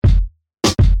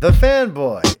The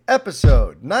Fanboy,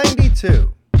 episode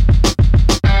 92.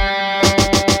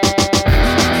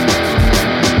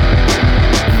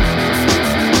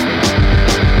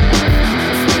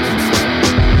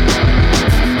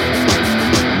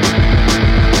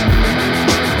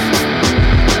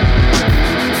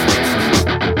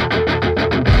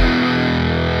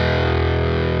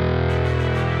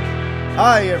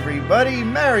 Hi everybody,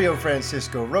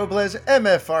 Mario-Francisco Robles,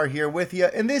 MFR here with you,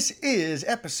 and this is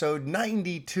episode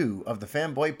 92 of the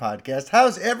Fanboy Podcast.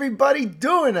 How's everybody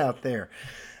doing out there?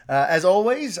 As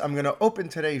always, I'm going to open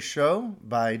today's show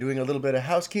by doing a little bit of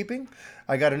housekeeping.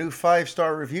 I got a new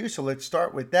 5-star review, so let's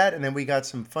start with that, and then we got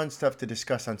some fun stuff to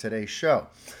discuss on today's show.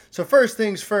 So first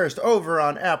things first, over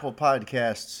on Apple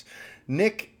Podcasts,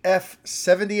 Nick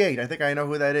F78, I think I know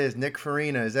who that is, Nick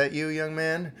Farina, is that you, young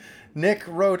man? Nick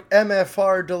wrote,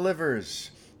 MFR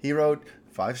delivers. He wrote,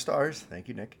 5 stars. Thank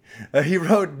you, Nick. He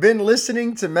wrote, been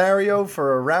listening to Mario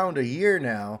for around a year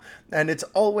now, and it's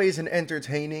always an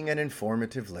entertaining and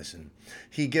informative listen.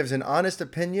 He gives an honest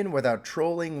opinion without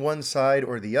trolling one side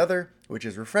or the other, which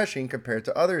is refreshing compared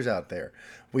to others out there.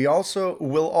 Will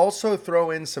also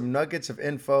throw in some nuggets of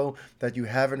info that you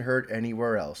haven't heard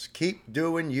anywhere else. Keep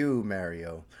doing you,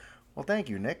 Mario. Well, thank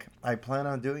you, Nick. I plan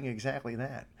on doing exactly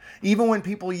that. Even when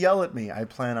people yell at me, I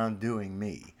plan on doing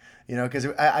me. You know, because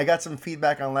I got some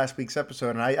feedback on last week's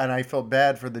episode, and I felt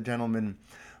bad for the gentleman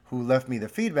who left me the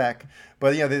feedback.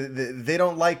 But, you know, they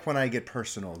don't like when I get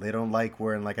personal. They don't like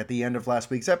when, like, at the end of last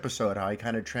week's episode, how I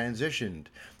kind of transitioned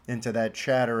into that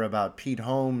chatter about Pete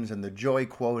Holmes and the joy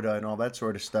quota and all that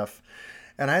sort of stuff.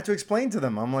 And I had to explain to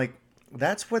them, I'm like,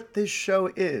 that's what this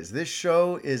show is. This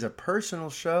show is a personal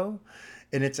show.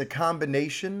 And it's a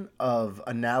combination of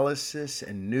analysis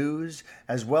and news,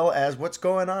 as well as what's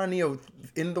going on,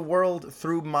 in the world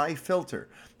through my filter.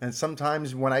 And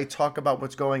sometimes when I talk about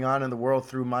what's going on in the world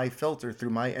through my filter, through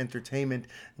my entertainment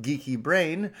geeky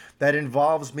brain, that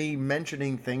involves me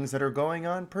mentioning things that are going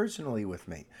on personally with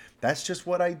me. That's just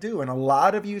what I do. And a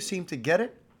lot of you seem to get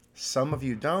it. Some of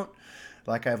you don't.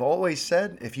 Like I've always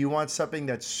said, if you want something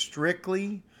that's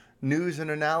strictly news and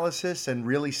analysis and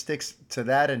really sticks to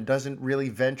that and doesn't really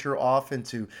venture off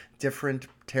into different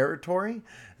territory,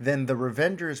 then the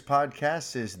Revengers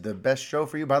podcast is the best show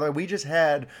for you. By the way, we just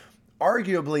had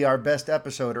arguably our best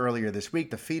episode earlier this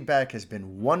week. The feedback has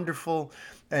been wonderful,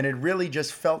 and it really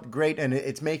just felt great, and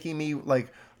it's making me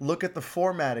like look at the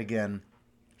format again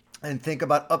and think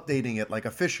about updating it, like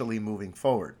officially moving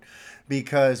forward.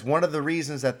 Because one of the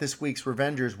reasons that this week's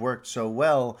Revengers worked so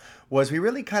well was we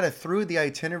really kind of threw the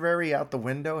itinerary out the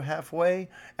window halfway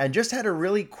and just had a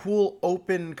really cool,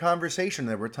 open conversation.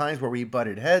 There were times where we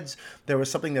butted heads. There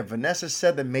was something that Vanessa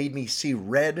said that made me see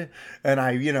red. And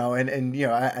I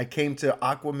came to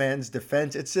Aquaman's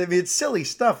defense. It's silly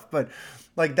stuff, but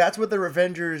like that's what the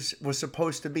Revengers was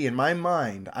supposed to be. In my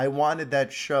mind, I wanted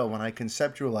that show when I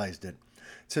conceptualized it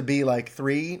to be like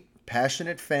 3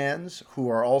 passionate fans who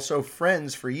are also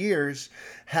friends for years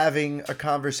having a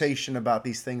conversation about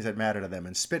these things that matter to them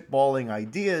and spitballing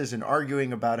ideas and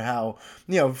arguing about how,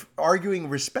 arguing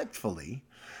respectfully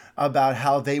about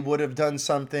how they would have done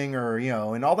something or,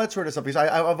 and all that sort of stuff. Because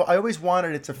I always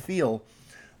wanted it to feel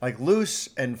like loose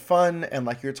and fun and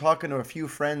like you're talking to a few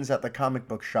friends at the comic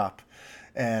book shop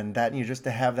and that, just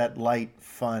to have that light,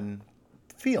 fun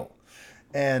feel.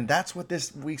 And that's what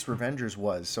this week's Revengers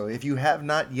was. So if you have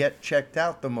not yet checked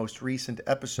out the most recent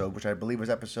episode, which I believe was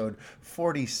episode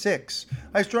 46,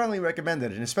 I strongly recommend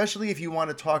it. And especially if you want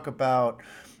to talk about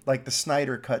like the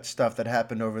Snyder Cut stuff that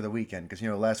happened over the weekend. Because,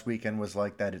 last weekend was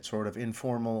like that. It's sort of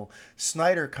informal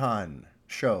Snyder Con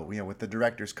show, with the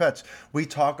director's cuts. We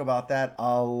talk about that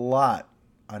a lot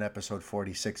on episode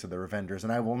 46 of the Revengers,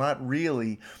 and I will not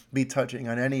really be touching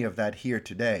on any of that here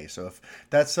today. So if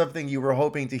that's something you were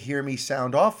hoping to hear me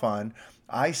sound off on,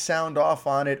 I sound off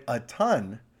on it a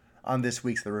ton on this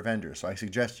week's The Revengers. So I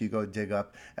suggest you go dig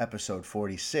up episode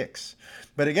 46.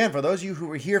 But again, for those of you who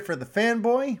were here for the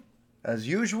Fanboy, as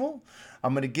usual,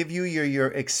 I'm going to give you your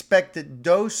expected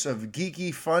dose of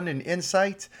geeky fun and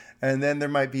insight, and then there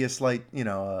might be a slight,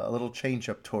 a little change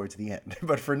up towards the end.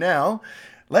 But for now,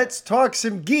 let's talk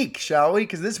some geek, shall we?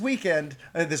 Because this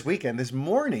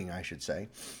morning, I should say,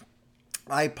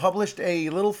 I published a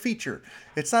little feature.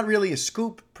 It's not really a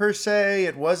scoop per se.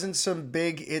 It wasn't some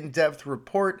big in-depth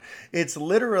report. It's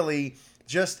literally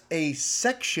just a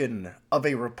section of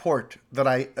a report that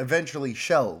I eventually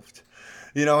shelved.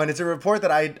 And it's a report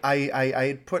that I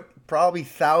had put probably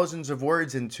thousands of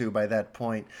words into by that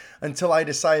point until I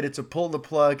decided to pull the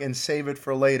plug and save it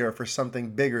for later for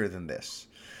something bigger than this.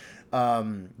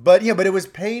 But it was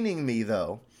paining me,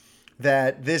 though,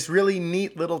 that this really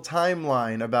neat little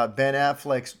timeline about Ben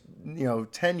Affleck's,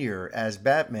 tenure as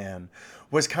Batman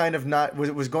was kind of not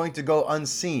was going to go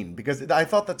unseen, because I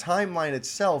thought the timeline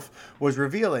itself was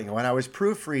revealing. When I was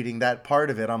proofreading that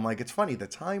part of it, I'm like, it's funny, the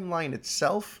timeline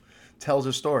itself tells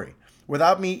a story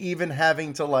without me even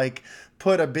having to like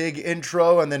put a big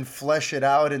intro and then flesh it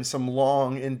out in some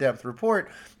long in-depth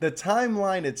report. The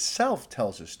timeline itself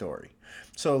tells a story.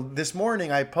 So this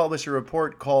morning I published a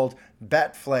report called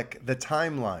Batfleck, the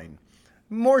Timeline.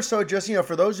 More so just,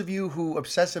 for those of you who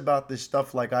obsess about this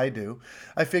stuff like I do,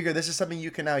 I figure this is something you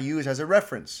can now use as a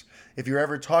reference. If you're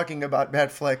ever talking about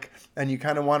Batfleck and you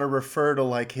kind of want to refer to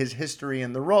like his history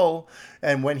in the role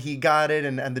and when he got it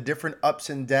and the different ups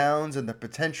and downs and the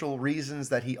potential reasons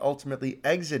that he ultimately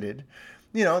exited,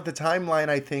 the timeline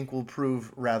I think will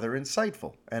prove rather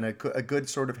insightful and a good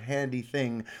sort of handy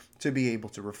thing to be able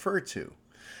to refer to.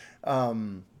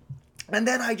 And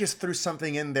then I just threw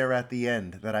something in there at the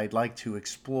end that I'd like to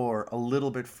explore a little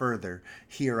bit further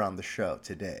here on the show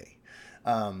today.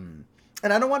 And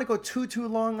I don't want to go too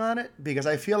long on it because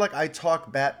I feel like I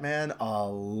talk Batman a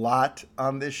lot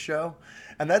on this show.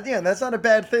 And that's not a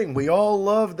bad thing. We all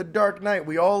love The Dark Knight.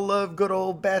 We all love good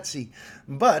old Batsy.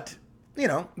 But,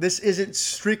 this isn't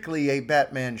strictly a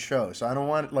Batman show. So I don't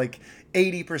want like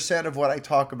 80% of what I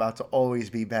talk about to always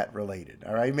be bat related.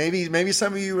 All right. Maybe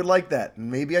some of you would like that,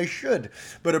 and maybe I should.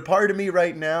 But a part of me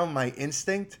right now, my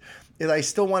instinct is I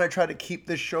still want to try to keep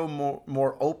this show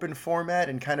more open format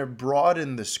and kind of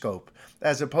broaden the scope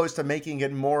as opposed to making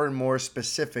it more and more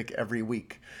specific every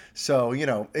week. So,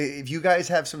 if you guys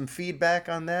have some feedback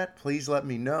on that, please let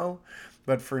me know.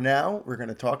 But for now, we're going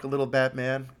to talk a little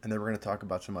Batman, and then we're going to talk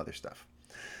about some other stuff.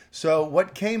 So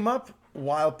what came up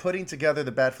while putting together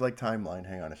the Batfleck timeline,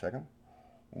 hang on a second.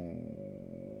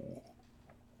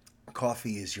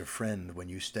 Coffee is your friend when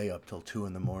you stay up till 2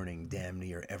 a.m, damn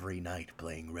near every night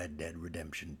playing Red Dead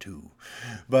Redemption 2.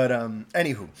 But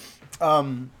anywho,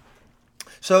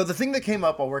 so the thing that came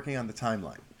up while working on the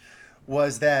timeline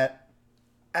was that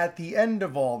at the end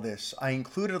of all this, I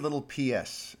included a little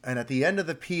PS. And at the end of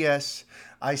the PS,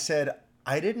 I said,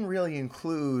 I didn't really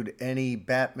include any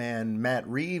Batman Matt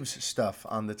Reeves stuff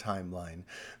on the timeline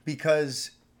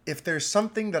because if there's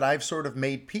something that I've sort of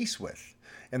made peace with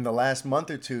in the last month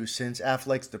or two since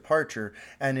Affleck's departure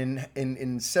and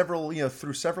in several,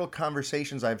 through several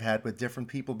conversations I've had with different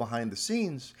people behind the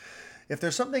scenes, if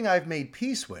there's something I've made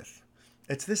peace with,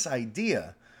 it's this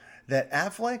idea that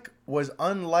Affleck was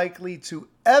unlikely to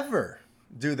ever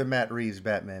do the Matt Reeves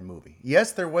Batman movie.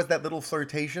 Yes, there was that little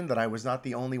flirtation that I was not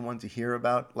the only one to hear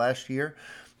about last year.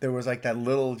 There was like that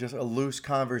little, just a loose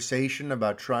conversation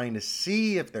about trying to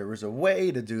see if there was a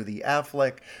way to do the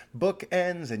Affleck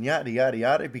bookends and yada, yada,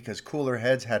 yada, because cooler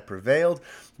heads had prevailed.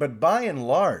 But by and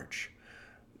large,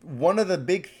 one of the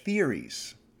big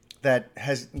theories that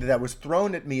was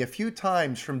thrown at me a few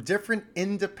times from different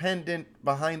independent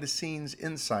behind-the-scenes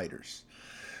insiders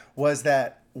was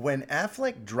that when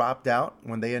Affleck dropped out,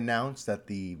 when they announced at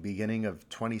the beginning of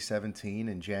 2017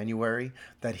 in January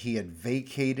that he had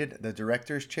vacated the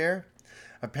director's chair,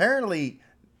 apparently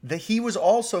he was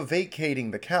also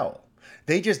vacating the Cowl.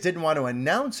 They just didn't want to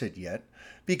announce it yet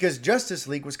because Justice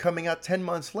League was coming out 10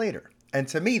 months later. And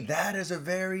to me, that is a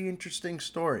very interesting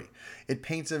story. It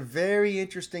paints a very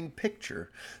interesting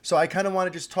picture. So I kind of want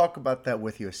to just talk about that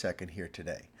with you a second here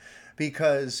today.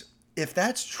 Because if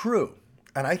that's true,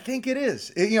 and I think it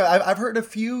is. I've heard a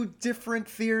few different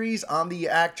theories on the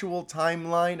actual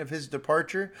timeline of his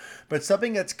departure, but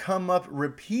something that's come up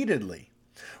repeatedly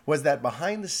was that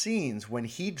behind the scenes, when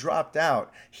he dropped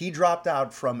out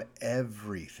from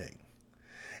everything.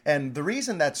 And the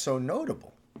reason that's so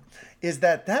notable is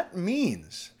that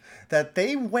means that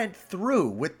they went through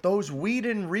with those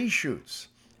Whedon reshoots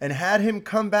and had him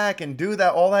come back and do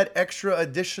all that extra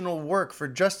additional work for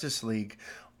Justice League,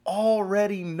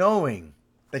 already knowing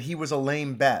that he was a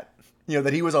lame bat,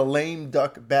 that he was a lame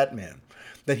duck Batman,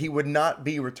 that he would not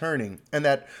be returning, and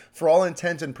that for all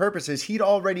intents and purposes, he'd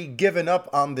already given up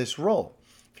on this role.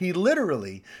 He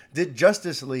literally did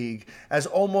Justice League as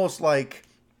almost like,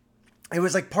 it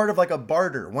was like part of like a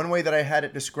barter. One way that I had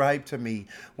it described to me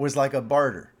was like a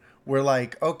barter. We're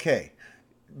like, okay,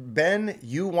 Ben,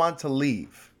 you want to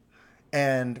leave,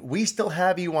 and we still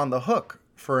have you on the hook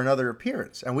for another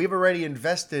appearance. And we've already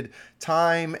invested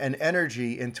time and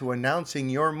energy into announcing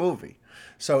your movie.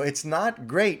 So it's not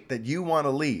great that you want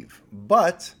to leave,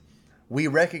 but we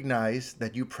recognize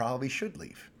that you probably should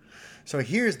leave. So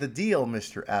here's the deal,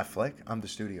 Mr. Affleck. I'm the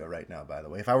studio right now, by the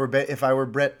way. If I were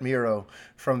Brett Miro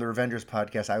from the Revengers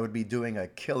podcast, I would be doing a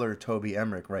killer Toby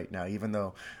Emmerich right now, even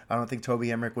though I don't think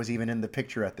Toby Emmerich was even in the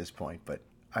picture at this point, but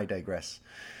I digress.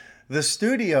 The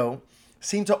studio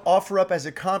seemed to offer up as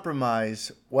a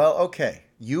compromise, well, okay,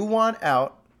 you want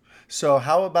out, so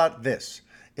how about this?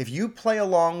 If you play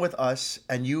along with us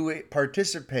and you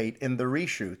participate in the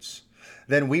reshoots,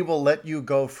 then we will let you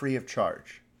go free of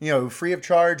charge. Free of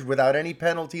charge without any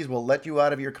penalties. We'll let you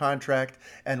out of your contract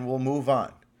and we'll move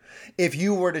on. If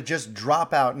you were to just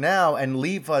drop out now and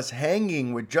leave us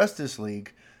hanging with Justice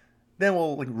League, then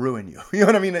we'll ruin you. You know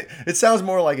what I mean? It sounds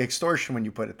more like extortion when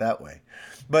you put it that way.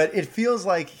 But it feels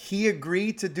like he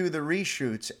agreed to do the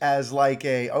reshoots as like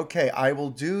okay, I will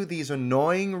do these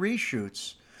annoying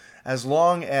reshoots as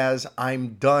long as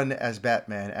I'm done as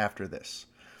Batman after this.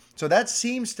 So that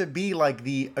seems to be like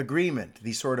the agreement,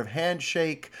 the sort of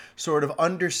handshake, sort of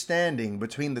understanding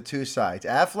between the two sides.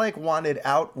 Affleck wanted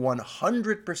out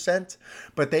 100%,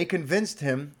 but they convinced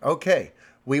him, okay,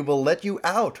 we will let you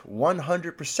out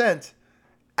 100%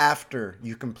 after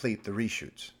you complete the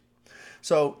reshoots.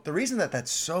 So the reason that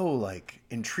that's so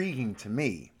intriguing to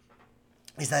me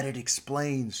is that it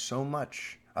explains so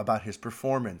much about his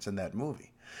performance in that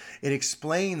movie. It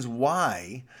explains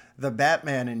why the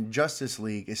Batman in Justice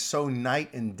League is so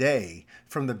night and day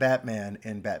from the Batman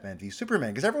in Batman v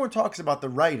Superman. Because everyone talks about the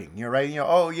writing, right?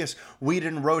 Oh yes,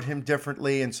 Whedon wrote him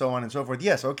differently and so on and so forth.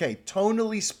 Yes, okay,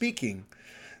 tonally speaking,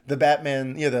 the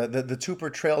Batman, the two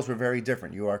portrayals were very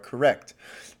different. You are correct.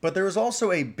 But there was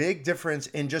also a big difference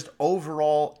in just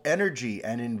overall energy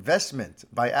and investment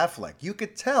by Affleck. You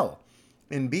could tell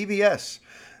in BVS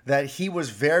that he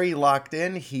was very locked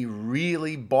in. He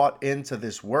really bought into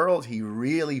this world. He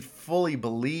really fully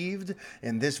believed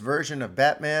in this version of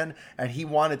Batman, and he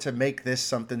wanted to make this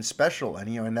something special.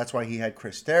 And that's why he had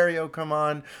Chris Terrio come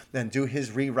on and do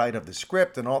his rewrite of the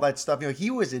script and all that stuff. He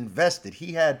was invested.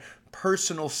 He had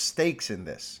personal stakes in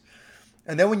this.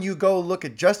 And then when you go look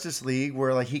at Justice League,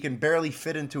 where he can barely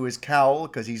fit into his cowl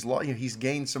because he's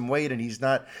gained some weight and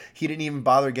he didn't even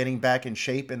bother getting back in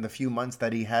shape in the few months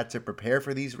that he had to prepare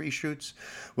for these reshoots.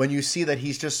 When you see that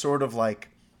he's just sort of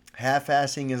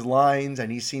half-assing his lines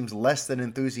and he seems less than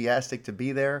enthusiastic to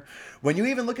be there. When you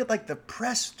even look at the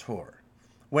press tour,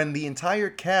 when the entire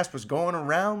cast was going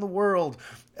around the world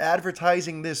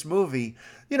advertising this movie,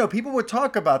 people would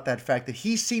talk about that fact that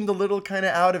he seemed a little kind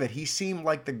of out of it. He seemed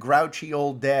like the grouchy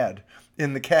old dad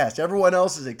in the cast. Everyone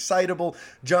else is excitable,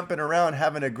 jumping around,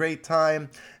 having a great time.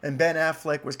 And Ben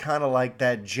Affleck was kind of like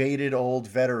that jaded old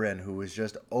veteran who was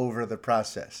just over the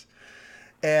process.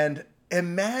 And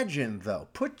imagine, though,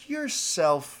 put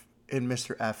yourself in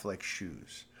Mr. Affleck's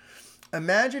shoes.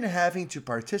 Imagine having to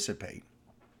participate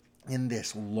in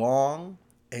this long,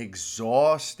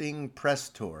 exhausting press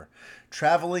tour,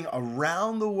 traveling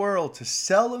around the world to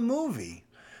sell a movie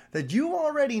that you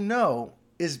already know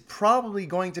is probably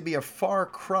going to be a far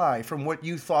cry from what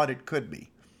you thought it could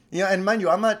be. And mind you,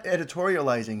 I'm not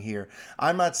editorializing here.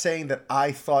 I'm not saying that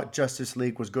I thought Justice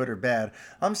League was good or bad.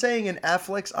 I'm saying in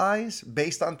Affleck's eyes,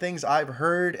 based on things I've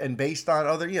heard and based on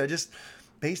just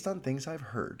based on things I've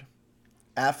heard,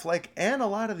 Affleck and a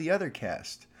lot of the other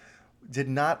cast did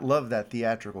not love that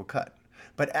theatrical cut.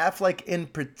 But Affleck in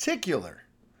particular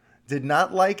did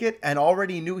not like it and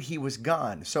already knew he was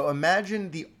gone. So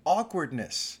imagine the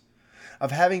awkwardness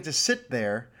of having to sit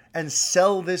there and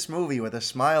sell this movie with a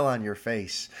smile on your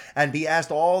face and be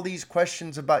asked all these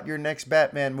questions about your next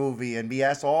Batman movie and be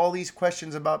asked all these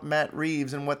questions about Matt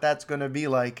Reeves and what that's going to be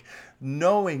like,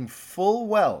 knowing full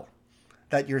well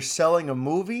that you're selling a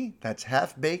movie that's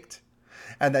half-baked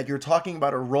and that you're talking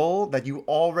about a role that you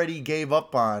already gave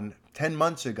up on 10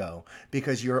 months ago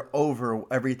because you're over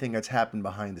everything that's happened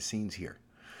behind the scenes here.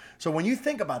 So when you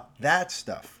think about that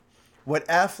stuff, what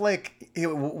Affleck,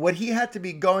 what he had to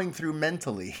be going through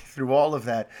mentally through all of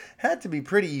that had to be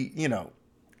pretty,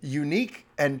 unique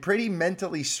and pretty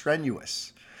mentally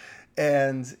strenuous.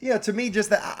 And, to me, just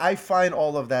that I find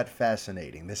all of that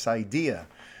fascinating. This idea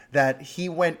that he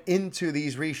went into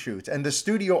these reshoots and the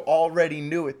studio already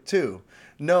knew it too,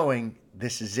 knowing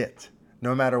this is it.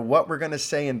 No matter what we're going to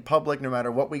say in public, no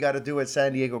matter what we got to do at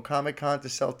San Diego Comic-Con to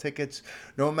sell tickets,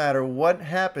 no matter what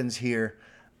happens here,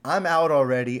 I'm out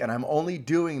already and I'm only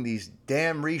doing these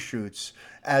damn reshoots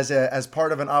as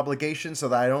part of an obligation so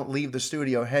that I don't leave the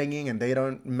studio hanging and they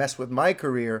don't mess with my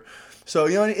career. So,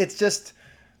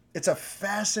 it's a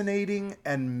fascinating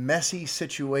and messy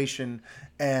situation,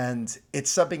 and it's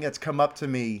something that's come up to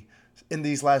me in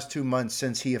these last 2 months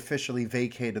since he officially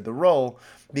vacated the role,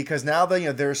 because now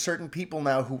there are certain people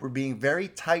now who were being very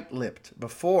tight-lipped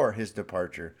before his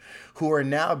departure, who are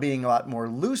now being a lot more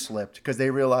loose-lipped because they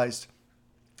realized,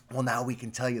 Well, now we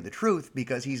can tell you the truth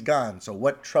because he's gone. So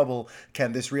what trouble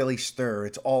can this really stir?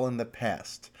 It's all in the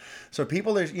past. So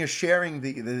people are sharing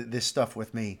this stuff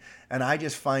with me, and I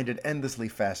just find it endlessly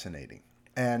fascinating.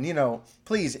 And,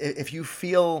 please, if you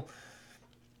feel,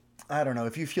 I don't know,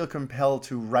 if you feel compelled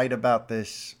to write about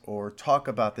this or talk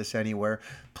about this anywhere,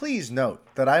 please note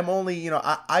that I'm only,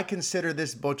 I consider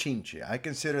this bochinche. I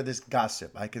consider this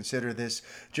gossip. I consider this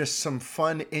just some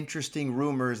fun, interesting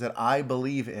rumors that I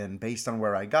believe in based on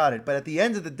where I got it. But at the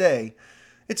end of the day,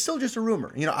 it's still just a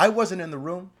rumor. I wasn't in the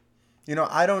room.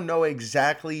 I don't know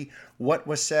exactly what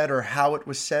was said or how it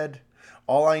was said.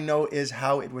 All I know is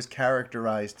how it was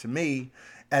characterized to me.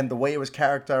 And the way it was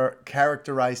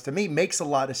characterized to me makes a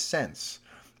lot of sense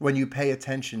when you pay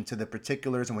attention to the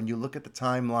particulars and when you look at the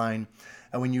timeline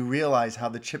and when you realize how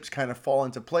the chips kind of fall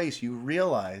into place. You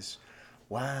realize,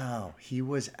 wow, he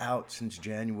was out since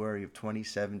January of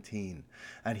 2017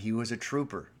 and he was a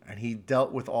trooper and he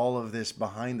dealt with all of this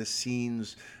behind the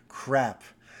scenes crap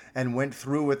and went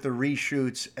through with the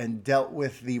reshoots and dealt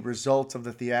with the results of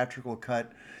the theatrical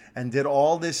cut and did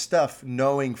all this stuff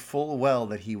knowing full well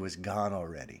that he was gone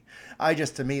already. I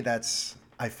find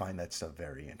that stuff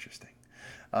very interesting.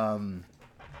 And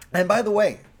by the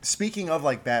way, speaking of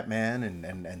like Batman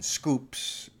and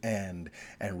scoops and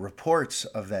reports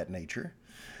of that nature,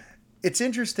 it's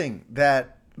interesting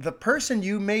that the person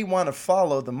you may want to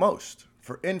follow the most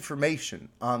for information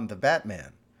on the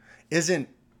Batman isn't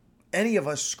any of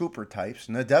us scooper types.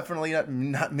 No, definitely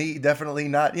not me, definitely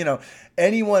not,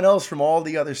 anyone else from all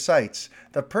the other sites.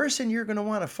 The person you're going to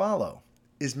want to follow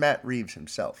is Matt Reeves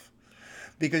himself.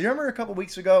 Because you remember a couple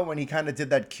weeks ago when he kind of did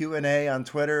that Q&A on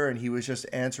Twitter and he was just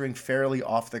answering fairly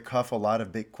off the cuff a lot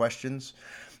of big questions?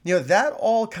 That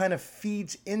all kind of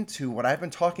feeds into what I've been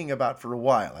talking about for a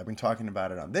while. I've been talking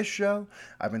about it on this show.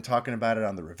 I've been talking about it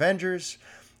on The Revengers.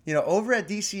 Over at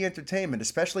DC Entertainment,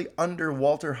 especially under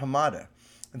Walter Hamada,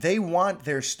 they want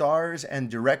their stars and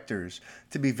directors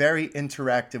to be very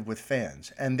interactive with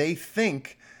fans. And they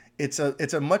think it's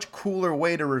a much cooler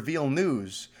way to reveal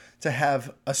news to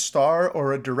have a star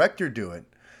or a director do it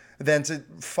than to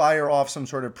fire off some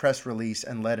sort of press release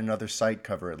and let another site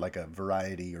cover it like a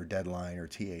Variety or Deadline or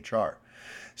THR.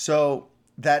 So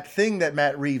that thing that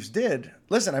Matt Reeves did,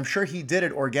 listen, I'm sure he did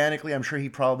it organically. I'm sure he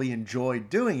probably enjoyed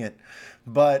doing it.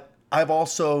 But I've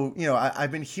also,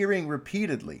 I've been hearing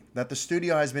repeatedly that the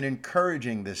studio has been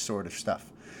encouraging this sort of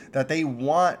stuff, that they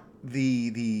want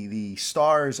the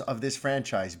stars of this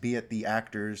franchise, be it the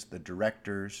actors, the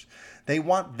directors, they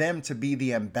want them to be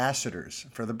the ambassadors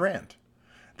for the brand.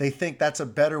 They think that's a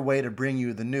better way to bring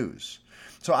you the news.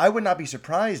 So I would not be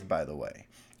surprised, by the way,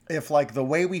 if like the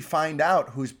way we find out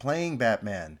who's playing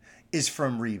Batman is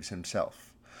from Reeves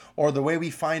himself, or the way we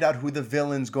find out who the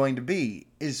villain's going to be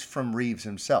is from Reeves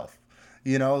himself.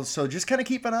 So just kind of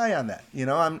keep an eye on that.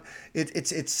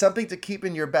 It's something to keep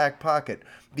in your back pocket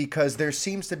because there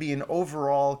seems to be an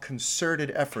overall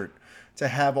concerted effort to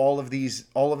have all of this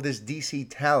DC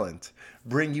talent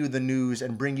bring you the news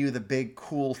and bring you the big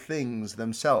cool things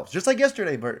themselves. Just like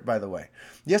yesterday, by the way.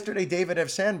 Yesterday, David F.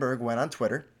 Sandberg went on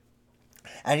Twitter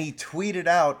and he tweeted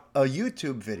out a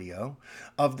YouTube video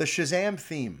of the Shazam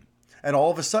theme. And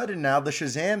all of a sudden now the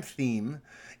Shazam theme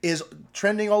is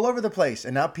trending all over the place.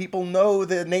 And now people know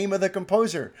the name of the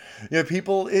composer.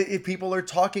 People are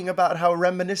talking about how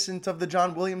reminiscent of the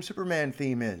John Williams Superman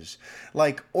theme is.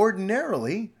 Like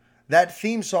ordinarily, that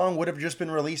theme song would have just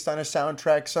been released on a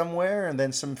soundtrack somewhere and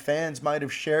then some fans might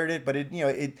have shared it, but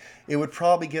it would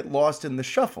probably get lost in the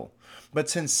shuffle. But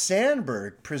since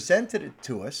Sandberg presented it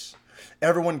to us,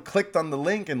 everyone clicked on the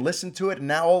link and listened to it, and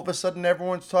now all of a sudden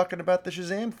everyone's talking about the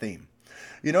Shazam theme.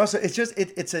 So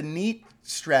it's a neat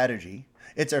strategy.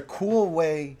 It's a cool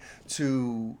way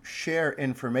to share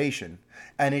information,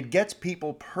 and it gets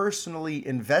people personally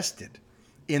invested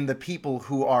in the people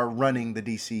who are running the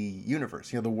DC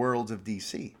universe, the worlds of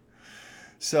DC.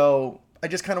 So I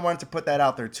just kind of wanted to put that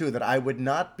out there too, that I would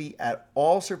not be at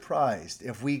all surprised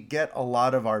if we get a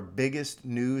lot of our biggest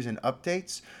news and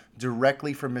updates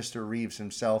directly from Mr. Reeves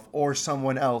himself or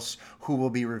someone else who will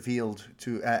be revealed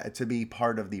to be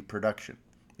part of the production,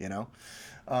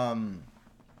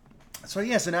 So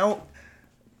now,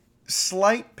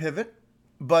 slight pivot,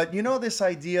 but this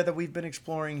idea that we've been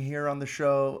exploring here on the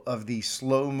show of the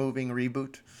slow-moving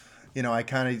reboot, I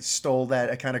kind of stole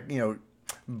that. I kind of,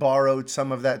 borrowed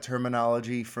some of that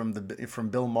terminology from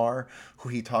Bill Maher, who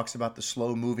he talks about the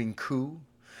slow-moving coup.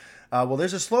 Well,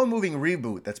 there's a slow-moving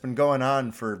reboot that's been going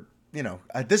on for,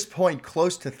 at this point,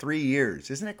 close to 3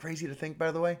 years. Isn't it crazy to think,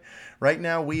 by the way? Right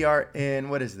now, we are in,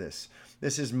 what is this?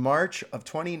 This is March of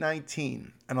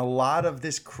 2019, and a lot of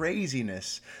this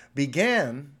craziness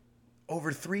began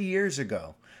over 3 years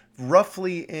ago,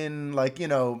 roughly in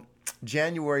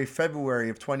January, February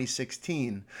of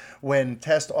 2016, when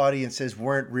test audiences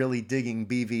weren't really digging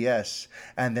BVS,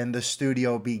 and then the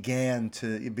studio began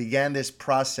this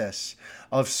process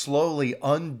of slowly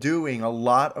undoing a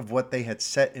lot of what they had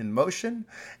set in motion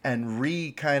and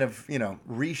reshaping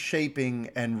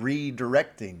and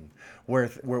redirecting where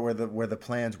the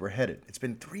plans were headed. It's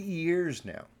been 3 years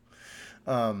now.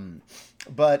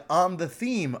 But on the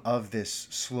theme of this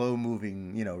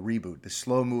slow-moving, reboot, the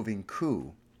slow-moving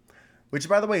coup, which,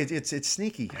 by the way, it's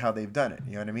sneaky how they've done it.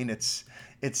 You know what I mean? It's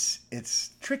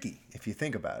tricky if you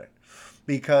think about it,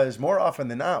 because more often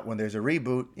than not, when there's a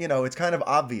reboot, it's kind of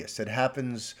obvious. It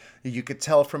happens. You could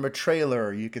tell from a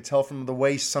trailer. You could tell from the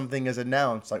way something is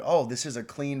announced, like, oh, this is a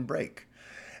clean break.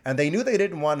 And they knew they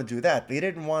didn't want to do that. They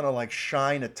didn't want to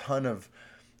shine a ton of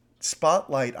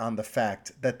spotlight on the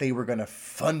fact that they were going to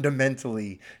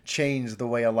fundamentally change the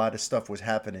way a lot of stuff was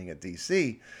happening at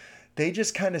DC. They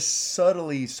just kind of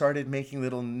subtly started making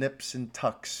little nips and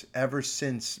tucks ever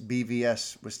since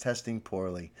BVS was testing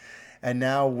poorly. And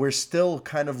now we're still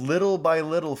kind of little by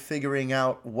little figuring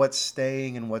out what's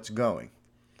staying and what's going.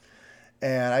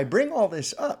 And I bring all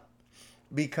this up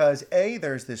because, A,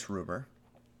 there's this rumor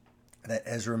that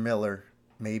Ezra Miller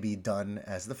may be done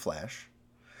as the Flash.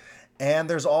 And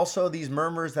there's also these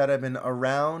murmurs that have been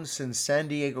around since San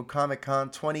Diego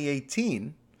Comic-Con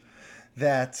 2018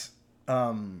 that...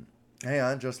 hang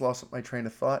on, just lost my train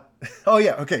of thought. Oh,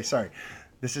 yeah, okay, sorry.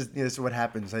 This is what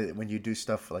happens when you do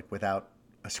stuff without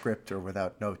a script or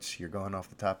without notes. You're going off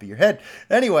the top of your head.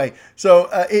 Anyway, so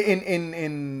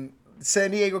in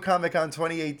San Diego Comic-Con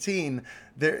 2018,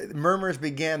 murmurs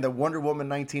began that Wonder Woman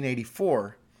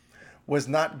 1984 was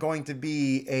not going to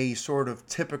be a sort of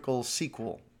typical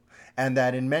sequel, and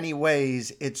that in many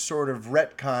ways it's sort of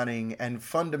retconning and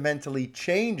fundamentally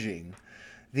changing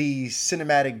the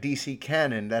cinematic DC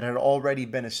canon that had already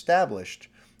been established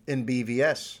in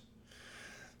BVS.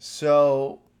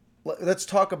 So let's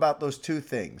talk about those two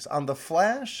things. On The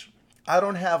Flash, I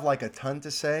don't have a ton to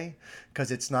say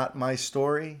because it's not my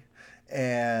story.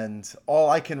 And all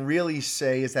I can really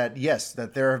say is that, yes,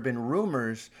 that there have been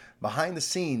rumors behind the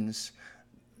scenes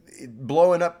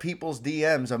blowing up people's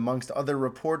DMs amongst other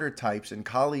reporter types and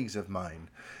colleagues of mine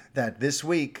that this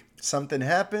week something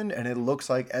happened and it looks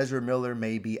like Ezra Miller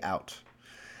may be out.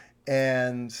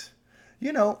 And,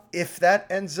 if that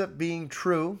ends up being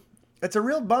true, it's a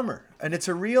real bummer. And it's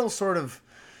a real sort of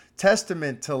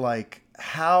testament to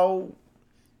how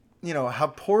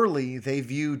poorly they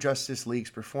view Justice League's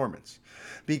performance.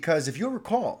 Because if you'll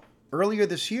recall, earlier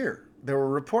this year, there were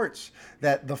reports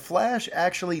that The Flash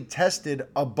actually tested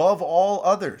above all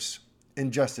others in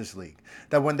Justice League.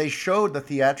 That when they showed the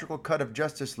theatrical cut of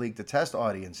Justice League to test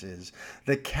audiences,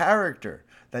 the character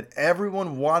that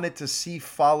everyone wanted to see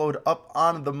followed up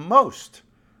on the most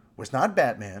was not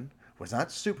Batman, was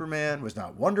not Superman, was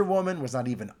not Wonder Woman, was not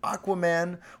even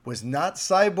Aquaman, was not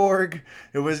Cyborg.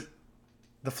 It was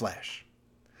The Flash.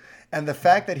 And the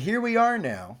fact that here we are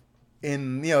now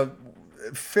in,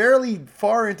 fairly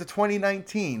far into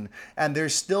 2019, and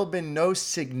there's still been no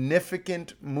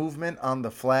significant movement on The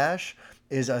Flash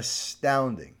is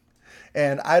astounding.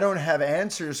 And I don't have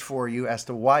answers for you as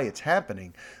to why it's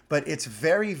happening, but it's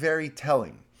very, very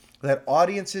telling that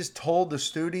audiences told the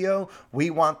studio,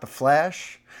 we want The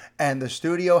Flash, and the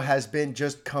studio has been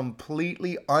just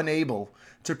completely unable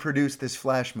to produce this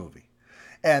Flash movie.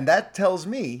 And that tells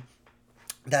me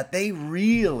that they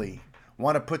really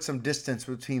want to put some distance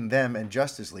between them and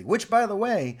Justice League, which, by the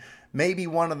way, may be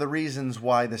one of the reasons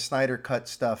why the Snyder Cut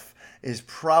stuff is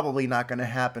probably not going to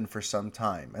happen for some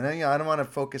time. And I don't want to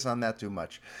focus on that too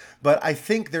much. But I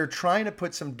think they're trying to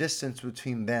put some distance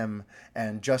between them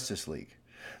and Justice League.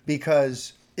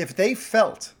 Because if they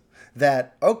felt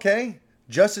that, okay,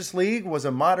 Justice League was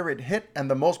a moderate hit and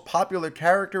the most popular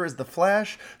character is the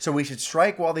Flash, so we should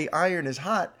strike while the iron is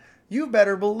hot, you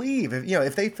better believe,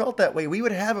 if they felt that way, we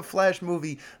would have a Flash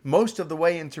movie most of the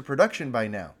way into production by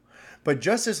now. But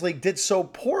Justice League did so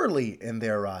poorly in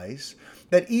their eyes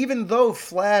that even though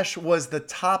Flash was the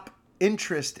top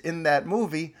interest in that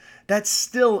movie, that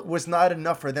still was not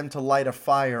enough for them to light a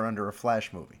fire under a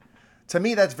Flash movie. To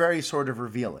me, that's very sort of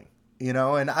revealing,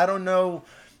 and I don't know,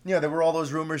 there were all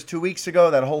those rumors 2 weeks ago,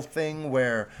 that whole thing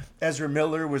where Ezra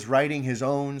Miller was writing his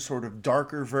own sort of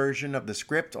darker version of the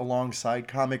script alongside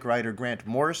comic writer Grant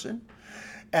Morrison.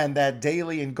 And that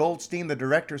Daly and Goldstein, the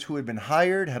directors who had been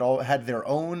hired, had their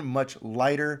own much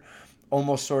lighter,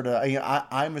 almost sort of,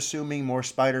 I'm assuming more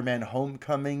Spider-Man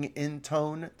Homecoming in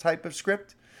tone type of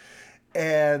script.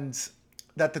 And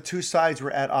that the two sides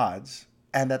were at odds.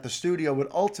 and that the studio would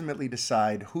ultimately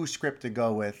decide whose script to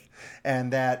go with,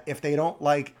 and that if they don't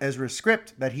like Ezra's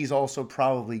script, that he's also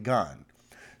probably gone.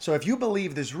 So if you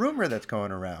believe this rumor that's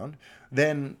going around,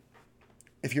 then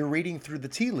if you're reading through the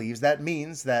tea leaves, that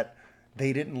means that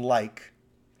they didn't like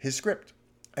his script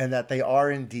and that they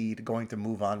are indeed going to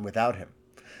move on without him.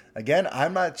 Again,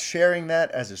 I'm not sharing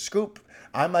that as a scoop.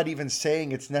 I'm not even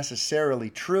saying it's necessarily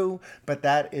true, but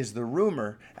that is the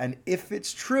rumor. And if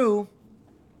it's true,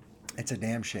 it's a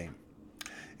damn shame.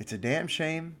 It's a damn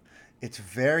shame. It's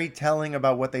very telling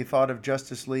about what they thought of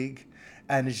Justice League.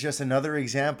 And it's just another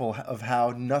example of how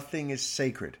nothing is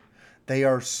sacred. They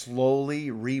are slowly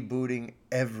rebooting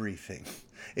everything.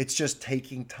 It's just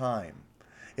taking time.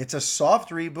 It's a soft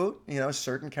reboot.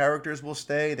 Certain characters will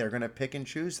stay. They're going to pick and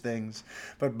choose things.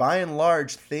 But by and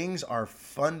large, things are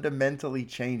fundamentally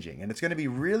changing. And it's going to be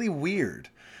really weird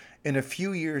in a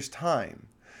few years' time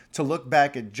to look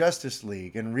back at Justice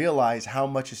League and realize how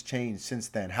much has changed since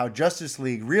then. How Justice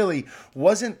League really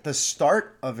wasn't the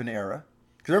start of an era.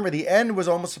 Because remember, the end was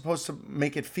almost supposed to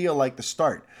make it feel like the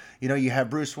start. You have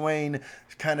Bruce Wayne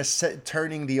kind of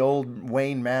turning the old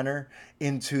Wayne Manor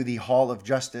into the Hall of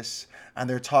Justice. And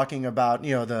they're talking about,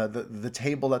 the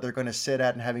table that they're going to sit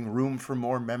at and having room for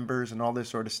more members and all this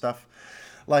sort of stuff.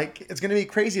 Like, it's going to be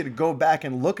crazy to go back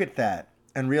and look at that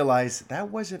and realize that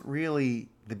wasn't really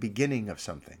the beginning of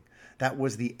something. That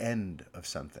was the end of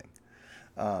something.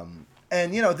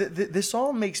 This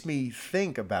all makes me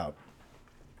think about,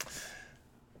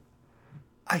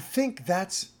 I think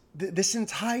that's this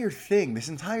entire thing, this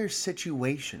entire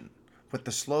situation with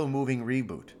the slow-moving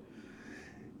reboot.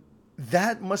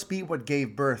 That must be what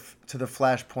gave birth to the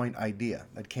Flashpoint idea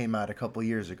that came out a couple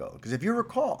years ago. Because if you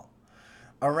recall,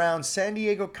 around San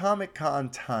Diego Comic-Con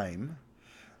time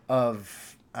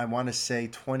of, I want to say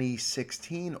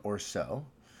 2016 or so,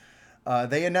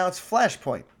 they announced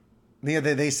Flashpoint.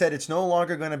 They said it's no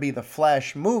longer going to be the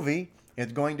Flash movie,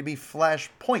 it's going to be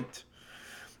Flashpoint.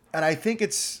 And I think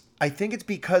it's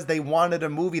because they wanted a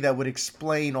movie that would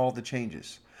explain all the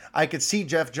changes. I could see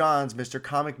Jeff Johns, Mr.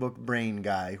 Comic Book Brain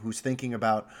guy, who's thinking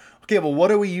about, okay, well, what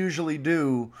do we usually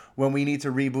do when we need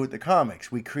to reboot the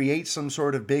comics? We create some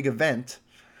sort of big event,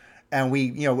 and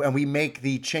we make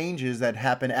the changes that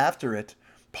happen after it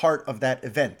part of that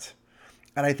event.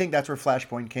 And I think that's where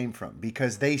Flashpoint came from,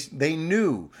 because they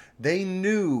knew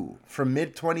from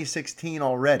mid-2016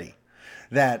 already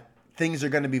that things are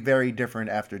going to be very different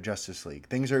after Justice League.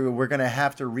 We're going to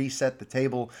have to reset the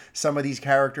table. Some of these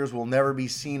characters will never be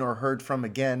seen or heard from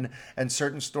again, and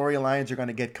certain storylines are going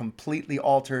to get completely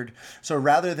altered. So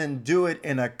rather than do it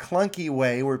in a clunky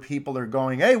way where people are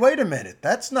going, hey, wait a minute,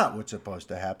 that's not what's supposed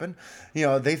to happen.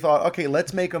 They thought, okay,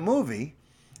 let's make a movie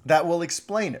that will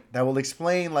explain it. That will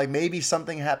explain, like, maybe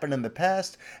something happened in the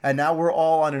past, and now we're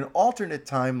all on an alternate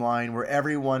timeline where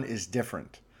everyone is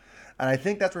different. And I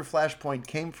think that's where Flashpoint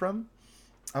came from.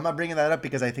 I'm not bringing that up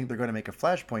because I think they're going to make a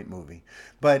Flashpoint movie.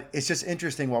 But it's just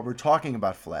interesting while we're talking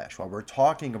about Flash, while we're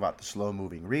talking about the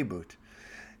slow-moving reboot,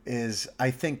 is I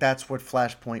think that's what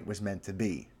Flashpoint was meant to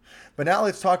be. But now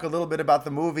let's talk a little bit about the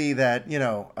movie that,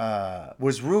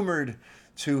 was rumored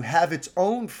to have its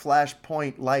own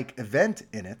Flashpoint-like event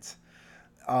in it.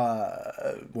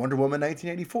 Wonder Woman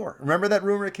 1984. Remember that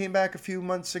rumor that came back a few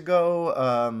months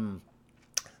ago?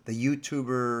 The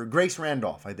YouTuber Grace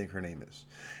Randolph, I think her name is.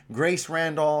 Grace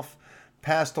Randolph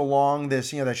passed along this,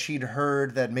 that she'd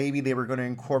heard that maybe they were going to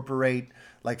incorporate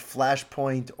like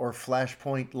Flashpoint or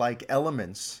Flashpoint-like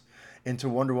elements into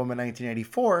Wonder Woman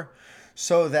 1984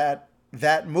 so that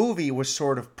that movie was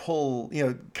sort of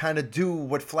kind of do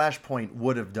what Flashpoint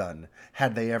would have done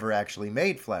had they ever actually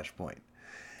made Flashpoint.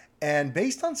 And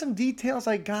based on some details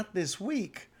I got this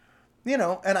week,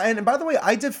 and by the way,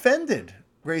 I defended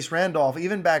Grace Randolph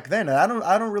even back then. And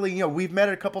I don't really, we've met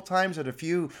a couple times at a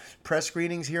few press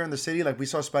screenings here in the city. Like we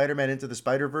saw Spider-Man Into the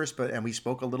Spider-Verse, and we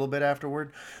spoke a little bit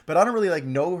afterward. But I don't really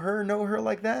know her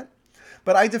like that.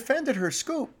 But I defended her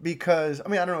scoop because, I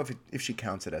don't know if she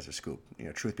counts it as a scoop,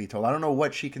 truth be told. I don't know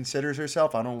what she considers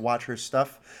herself. I don't watch her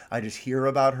stuff. I just hear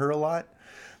about her a lot.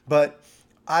 But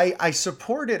I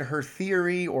supported her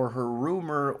theory or her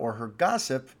rumor or her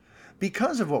gossip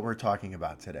because of what we're talking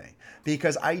about today.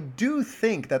 Because I do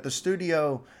think that the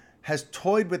studio has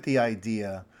toyed with the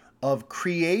idea of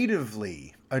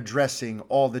creatively addressing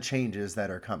all the changes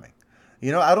that are coming.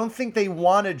 I don't think they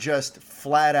want to just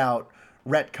flat out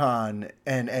retcon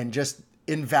and just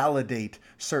invalidate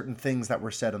certain things that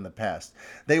were said in the past.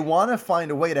 They want to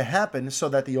find a way to happen so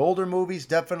that the older movies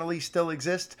definitely still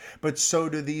exist, but so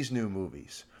do these new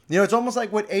movies. It's almost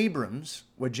like what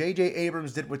J.J.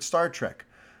 Abrams did with Star Trek.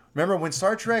 Remember when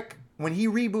he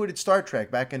rebooted Star Trek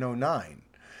back in 2009,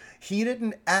 he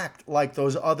didn't act like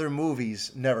those other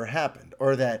movies never happened,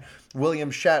 or that William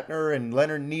Shatner and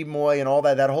Leonard Nimoy and all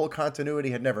that whole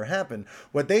continuity had never happened.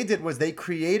 What they did was they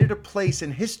created a place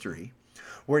in history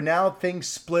where now things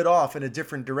split off in a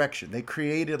different direction. They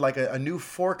created like a new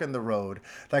fork in the road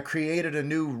that created a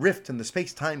new rift in the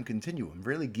space-time continuum.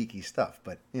 Really geeky stuff,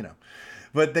 but you know.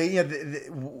 But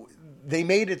they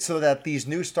made it so that these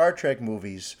new Star Trek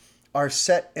movies are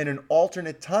set in an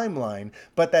alternate timeline,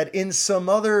 but that in some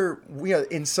other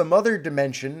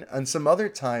dimension, on some other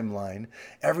timeline,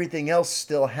 everything else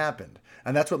still happened.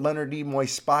 And that's what Leonard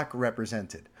Nimoy's Spock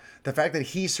represented. The fact that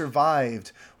he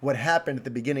survived what happened at the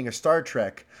beginning of Star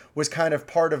Trek was kind of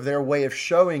part of their way of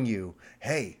showing you,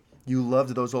 hey, you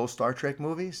loved those old Star Trek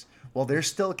movies? Well, they're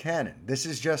still canon. This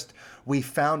is just, we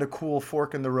found a cool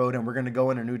fork in the road and we're going to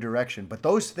go in a new direction. But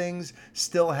those things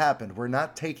still happened. We're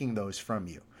not taking those from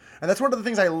you. And that's one of the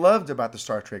things I loved about the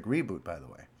Star Trek reboot, by the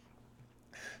way.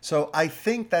 So I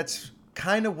think that's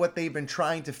kind of what they've been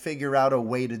trying to figure out a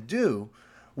way to do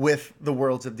with the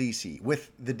worlds of DC,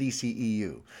 with the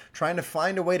DCEU. Trying to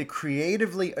find a way to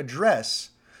creatively address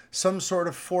some sort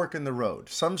of fork in the road,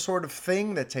 some sort of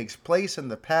thing that takes place in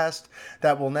the past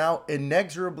that will now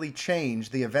inexorably change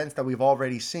the events that we've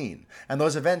already seen. And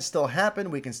those events still happen.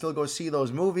 We can still go see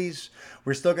those movies.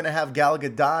 We're still going to have Gal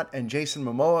Gadot and Jason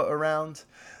Momoa around.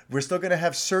 We're still going to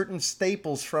have certain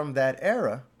staples from that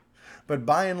era. But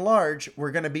by and large,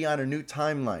 we're going to be on a new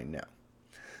timeline now.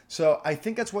 So I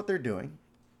think that's what they're doing.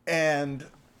 And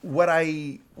what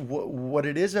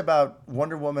it is about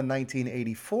Wonder Woman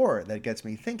 1984 that gets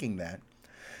me thinking that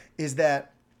is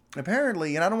that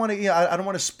apparently, and I don't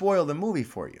want to spoil the movie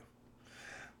for you,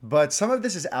 but some of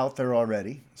this is out there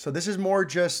already. So this is more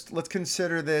just, let's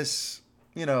consider this,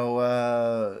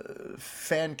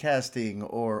 fan casting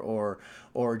or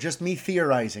just me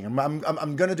theorizing.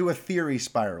 I'm going to do a theory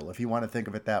spiral if you want to think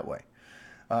of it that way,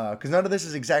 because none of this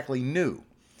is exactly new.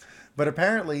 But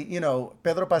apparently,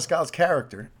 Pedro Pascal's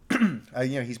character,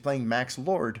 he's playing Max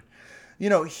Lord.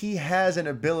 He has an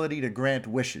ability to grant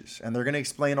wishes, and they're going to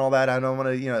explain all that. I don't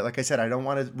want to, like I said, I don't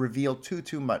want to reveal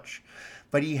too much,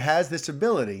 but he has this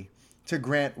ability to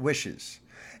grant wishes,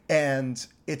 and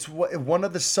it's one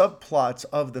of the subplots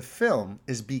of the film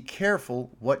is be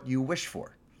careful what you wish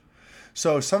for.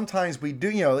 So sometimes we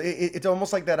do, it's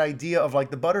almost like that idea of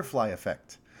like the butterfly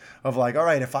effect, of like, all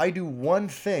right, if I do one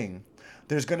thing,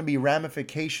 there's going to be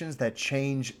ramifications that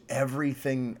change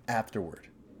everything afterward.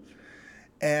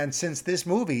 And since this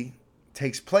movie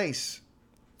takes place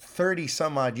 30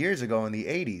 some odd years ago in the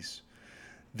 80s,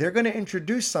 they're going to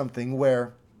introduce something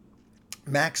where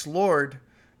Max Lord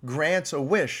grants a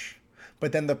wish,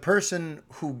 but then the person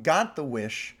who got the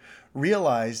wish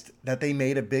realized that they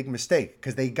made a big mistake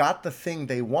because they got the thing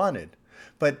they wanted.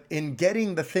 But in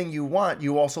getting the thing you want,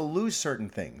 you also lose certain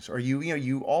things, or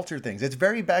you alter things. It's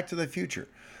very Back to the Future.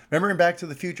 Remember in Back to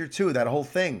the Future 2, that whole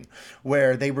thing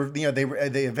where they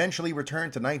eventually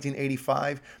returned to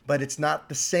 1985, but it's not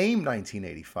the same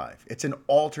 1985. It's an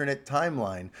alternate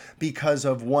timeline because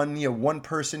of one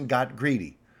person got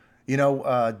greedy.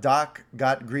 Doc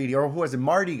got greedy, or who was it?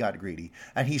 Marty got greedy,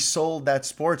 and he sold that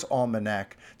sports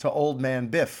almanac to Old Man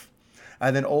Biff.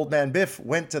 And then Old Man Biff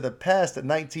went to the past at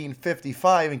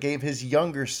 1955 and gave his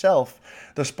younger self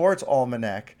the sports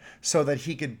almanac so that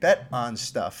he could bet on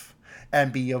stuff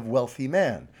and be a wealthy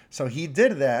man. So he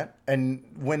did that, and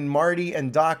when Marty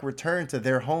and Doc returned to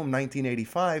their home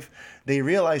 1985, they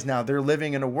realized now they're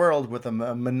living in a world with a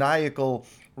maniacal,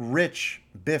 rich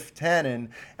Biff Tannen,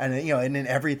 and then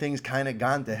everything's kind of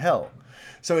gone to hell.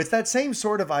 So it's that same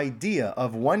sort of idea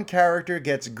of one character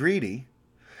gets greedy,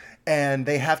 and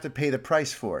they have to pay the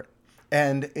price for it.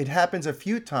 And it happens a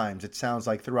few times, it sounds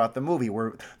like, throughout the movie,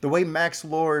 where the way Max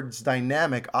Lord's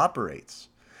dynamic operates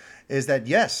is that,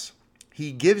 yes,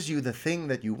 he gives you the thing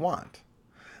that you want,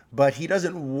 but he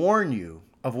doesn't warn you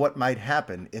of what might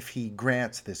happen if he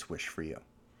grants this wish for you.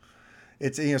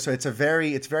 So it's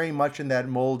very much in that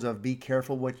mold of be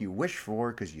careful what you wish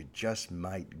for because you just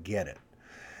might get it.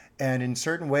 And in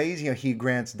certain ways, he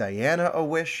grants Diana a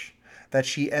wish that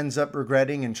she ends up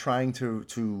regretting and trying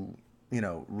to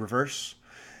reverse.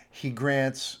 He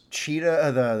grants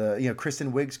Cheetah, the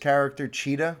Kristen Wiig's character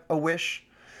Cheetah, a wish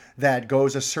that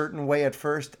goes a certain way at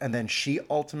first, and then she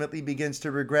ultimately begins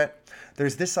to regret.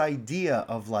 There's this idea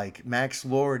of like Max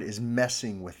Lord is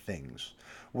messing with things,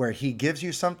 where he gives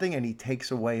you something and he takes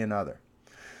away another.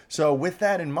 So with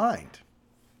that in mind,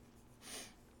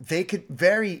 they could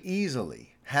very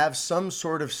easily have some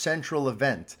sort of central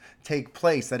event take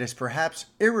place that is perhaps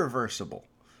irreversible.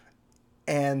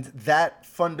 And that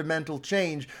fundamental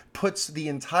change puts the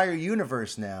entire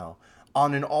universe now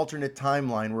on an alternate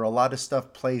timeline where a lot of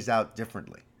stuff plays out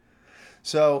differently.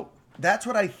 So that's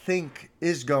what I think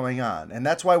is going on. And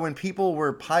that's why when people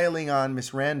were piling on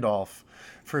Miss Randolph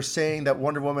for saying that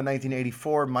Wonder Woman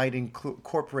 1984 might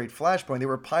incorporate Flashpoint, they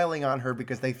were piling on her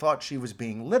because they thought she was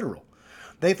being literal.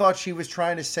 They thought she was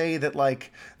trying to say that,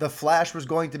 like, the Flash was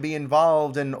going to be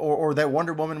involved and or that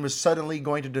Wonder Woman was suddenly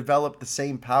going to develop the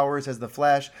same powers as the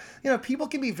Flash. You know, people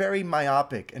can be very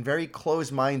myopic and very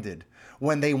close-minded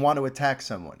when they want to attack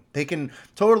someone. They can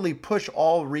totally push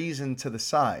all reason to the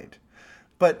side.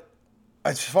 But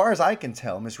as far as I can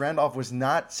tell, Miss Randolph was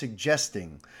not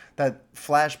suggesting that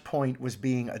Flashpoint was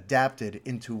being adapted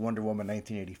into Wonder Woman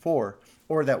 1984,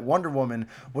 or that Wonder Woman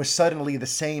was suddenly the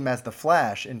same as the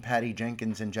Flash in Patty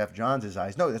Jenkins and Jeff Johns'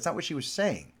 eyes. No, that's not what she was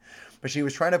saying. But she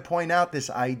was trying to point out this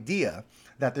idea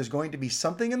that there's going to be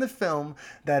something in the film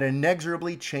that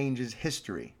inexorably changes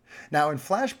history. Now, in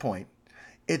Flashpoint,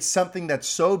 it's something that's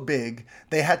so big,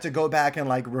 they had to go back and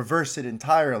like reverse it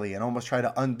entirely and almost try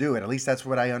to undo it. At least that's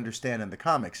what I understand in the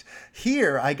comics.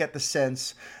 Here, I get the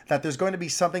sense that there's going to be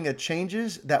something that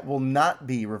changes that will not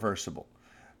be reversible.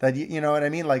 That, you know what I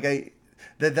mean? Like,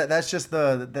 that's just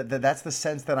that's the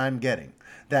sense that I'm getting.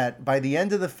 That by the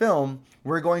end of the film,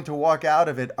 we're going to walk out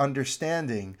of it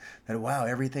understanding that, wow,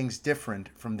 everything's different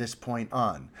from this point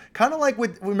on. Kind of like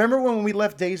remember when we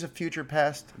left Days of Future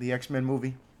Past, the X-Men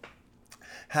movie?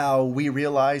 How we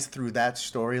realized through that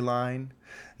storyline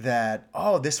that,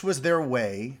 oh, this was their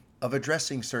way of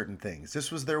addressing certain things.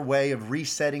 This was their way of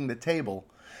resetting the table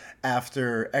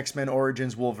after X-Men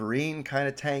Origins Wolverine kind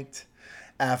of tanked.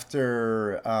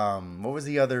 After, what was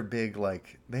the other big,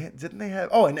 like,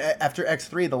 and after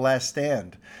X3, The Last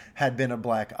Stand had been a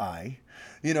black eye.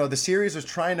 You know, the series was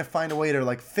trying to find a way to,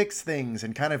 like, fix things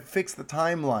and kind of fix the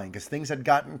timeline because things had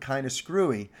gotten kind of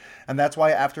screwy. And that's why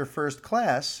after First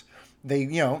Class, they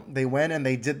went and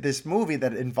they did this movie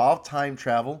that involved time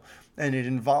travel and it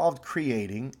involved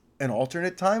creating an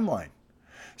alternate timeline.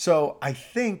 So I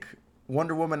think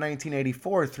Wonder Woman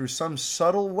 1984, through some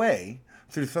subtle way,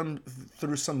 through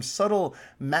some subtle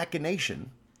machination,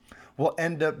 will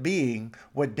end up being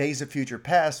what Days of Future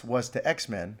Past was to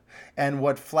X-Men and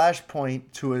what Flashpoint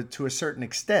to a certain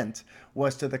extent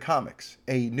was to the comics.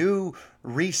 A new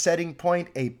resetting point,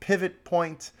 a pivot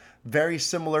point, very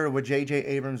similar to what J.J.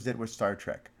 Abrams did with Star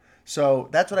Trek. So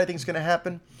that's what I think is going to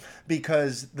happen,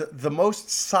 because the most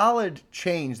solid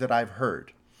change that I've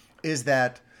heard is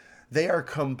that they are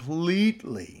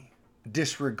completely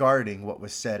disregarding what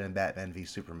was said in Batman v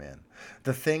Superman.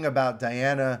 The thing about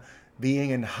Diana being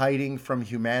in hiding from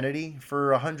humanity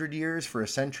for 100 years, for a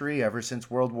century, ever since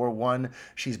World War I,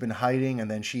 she's been hiding, and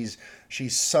then she's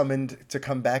summoned to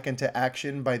come back into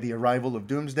action by the arrival of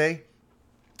Doomsday.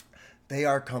 They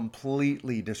are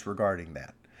completely disregarding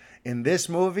that. In this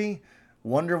movie,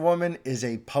 Wonder Woman is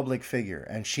a public figure,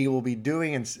 and she will be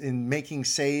doing and making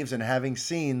saves and having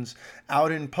scenes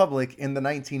out in public in the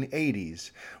 1980s,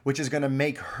 which is going to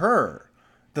make her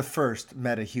the first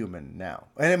metahuman now.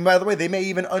 And by the way, they may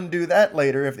even undo that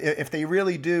later if they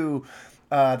really do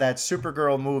that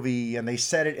Supergirl movie and they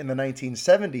set it in the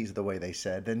 1970s the way they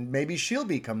said, then maybe she'll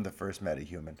become the first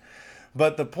metahuman.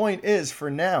 But the point is, for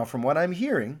now, from what I'm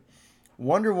hearing,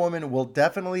 Wonder Woman will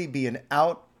definitely be an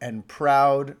out and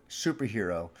proud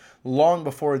superhero long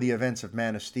before the events of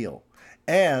Man of Steel.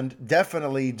 And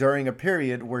definitely during a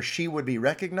period where she would be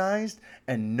recognized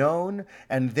and known,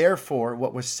 and therefore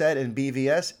what was said in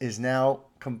BVS is now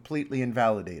completely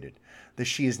invalidated. That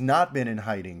she has not been in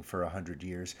hiding for 100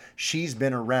 years. She's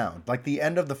been around. Like the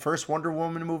end of the first Wonder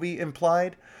Woman movie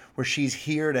implied, where she's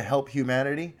here to help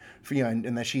humanity,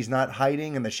 and that she's not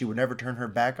hiding and that she would never turn her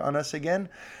back on us again.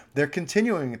 They're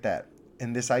continuing with that.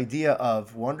 And this idea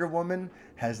of Wonder Woman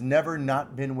has never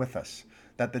not been with us.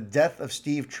 That the death of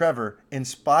Steve Trevor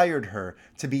inspired her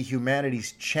to be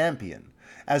humanity's champion,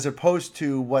 as opposed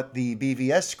to what the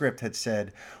BVS script had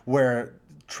said, where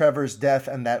Trevor's death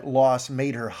and that loss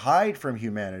made her hide from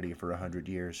humanity for 100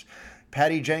 years.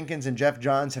 Patty Jenkins and Jeff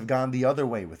Johns have gone the other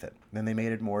way with it. Then they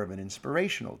made it more of an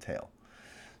inspirational tale.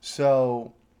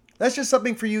 So that's just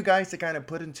something for you guys to kind of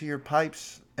put into your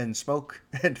pipes and smoke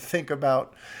and think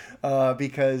about,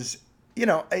 because, you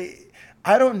know,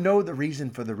 I don't know the reason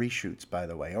for the reshoots, by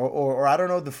the way, or I don't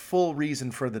know the full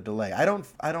reason for the delay. I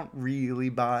don't really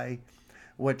buy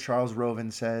what Charles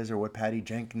Roven says or what Patty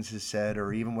Jenkins has said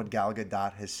or even what Gal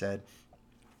Gadot has said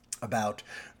about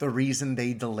the reason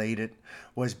they delayed it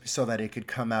was so that it could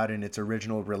come out in its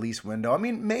original release window. I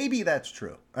mean, maybe that's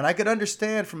true. And I could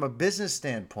understand from a business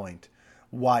standpoint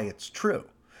why it's true.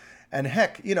 And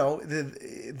heck, you know,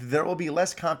 there will be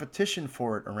less competition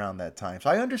for it around that time. So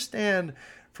I understand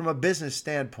from a business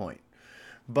standpoint.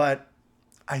 But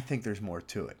I think there's more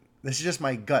to it. This is just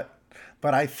my gut.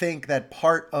 But I think that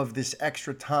part of this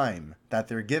extra time that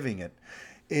they're giving it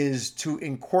is to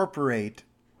incorporate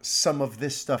some of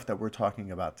this stuff that we're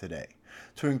talking about today.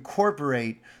 To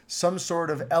incorporate some sort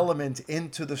of element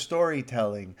into the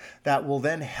storytelling that will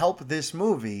then help this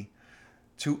movie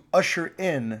to usher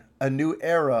in a new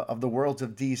era of the worlds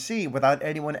of DC without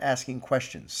anyone asking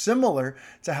questions. Similar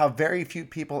to how very few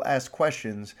people asked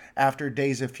questions after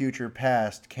Days of Future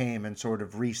Past came and sort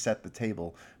of reset the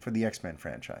table for the X-Men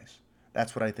franchise.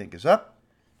 That's what I think is up.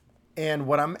 And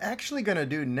what I'm actually going to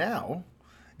do now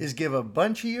is give a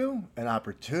bunch of you an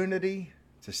opportunity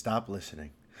to stop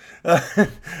listening.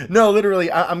 No,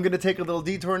 literally, I'm going to take a little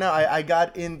detour now. I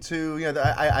got into,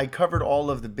 I covered all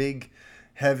of the big,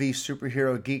 heavy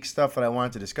superhero geek stuff that I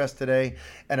wanted to discuss today,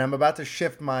 and I'm about to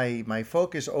shift my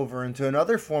focus over into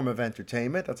another form of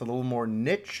entertainment that's a little more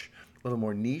niche, a little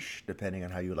more niche, depending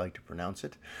on how you like to pronounce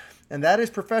it, and that is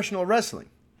professional wrestling.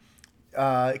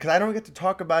 Because I don't get to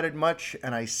talk about it much,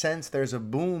 and I sense there's a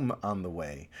boom on the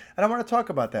way. And I want to talk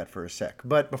about that for a sec.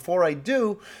 But before I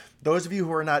do, those of you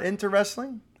who are not into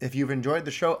wrestling, if you've enjoyed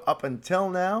the show up until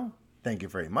now, thank you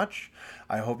very much.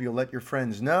 I hope you'll let your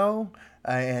friends know,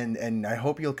 and I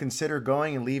hope you'll consider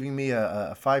going and leaving me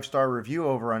a 5-star review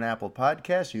over on Apple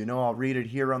Podcasts. You know I'll read it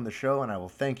here on the show, and I will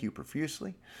thank you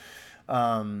profusely.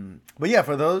 But yeah,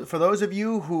 for those of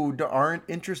you who aren't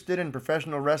interested in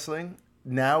professional wrestling,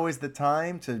 now is the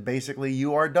time to basically,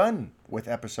 you are done with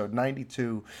episode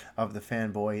 92 of The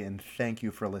Fanboy, and thank you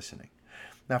for listening.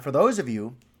 Now, for those of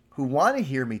you who want to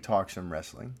hear me talk some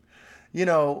wrestling,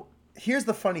 here's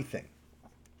the funny thing.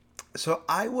 So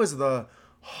I was the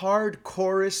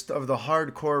hardcorest of the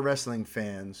hardcore wrestling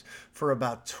fans for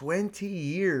about 20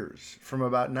 years, from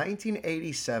about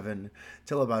 1987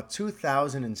 till about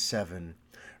 2007.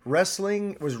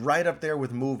 Wrestling was right up there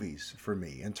with movies for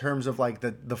me in terms of like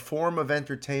the form of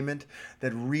entertainment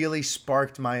that really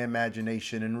sparked my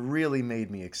imagination and really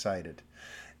made me excited.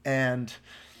 And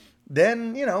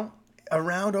then,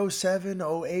 around 07,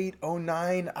 08,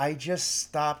 09, I just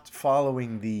stopped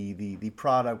following the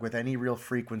product with any real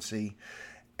frequency.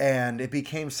 And it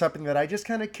became something that I just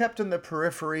kind of kept in the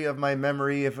periphery of my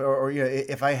memory.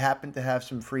 If I happen to have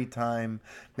some free time,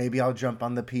 maybe I'll jump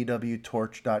on the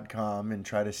pwtorch.com and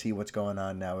try to see what's going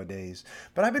on nowadays.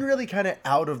 But I've been really kind of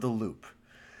out of the loop.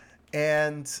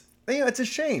 And, it's a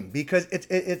shame because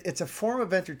it's a form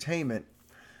of entertainment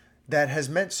that has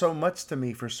meant so much to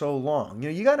me for so long.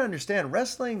 You got to understand,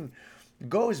 wrestling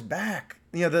goes back.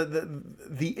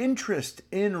 The interest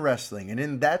in wrestling and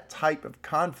in that type of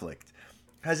conflict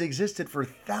has existed for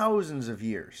thousands of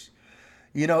years.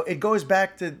 It goes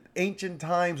back to ancient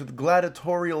times with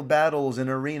gladiatorial battles in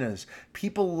arenas.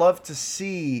 People love to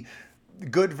see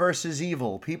good versus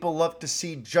evil. People love to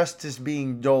see justice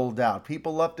being doled out.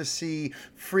 People love to see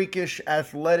freakish,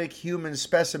 athletic human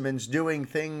specimens doing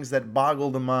things that boggle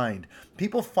the mind.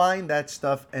 People find that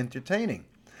stuff entertaining.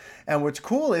 And what's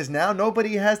cool is now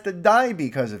nobody has to die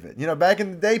because of it. Back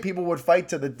in the day, people would fight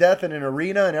to the death in an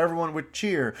arena and everyone would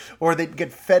cheer. Or they'd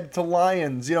get fed to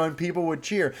lions, and people would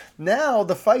cheer. Now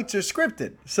the fights are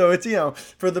scripted. So it's,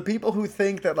 for the people who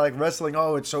think that like wrestling,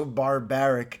 it's so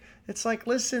barbaric. It's like,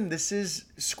 listen, this is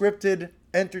scripted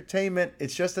entertainment.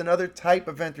 It's just another type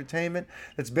of entertainment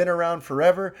that's been around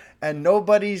forever, and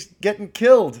nobody's getting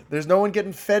killed. There's no one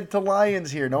getting fed to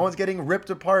lions here. No one's getting ripped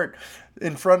apart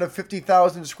in front of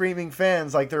 50,000 screaming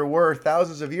fans like there were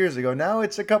thousands of years ago. Now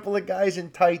it's a couple of guys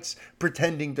in tights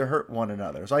pretending to hurt one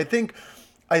another. So I think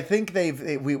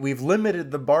we've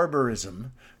limited the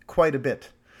barbarism quite a bit.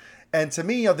 And to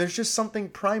me, there's just something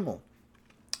primal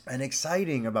and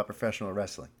exciting about professional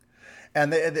wrestling.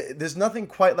 And there's nothing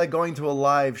quite like going to a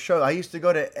live show. I used to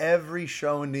go to every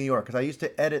show in New York because I used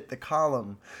to edit the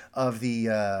column of the,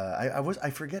 I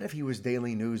forget if he was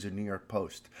Daily News or New York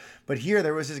Post. But here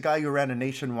there was this guy who ran a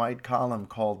nationwide column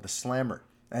called The Slammer.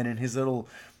 And in his little,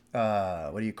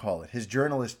 his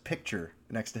journalist picture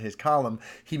next to his column,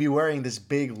 he'd be wearing this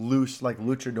big, loose, like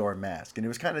luchador mask. And it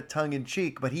was kind of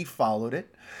tongue-in-cheek, but he followed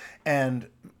it. And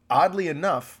oddly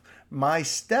enough, my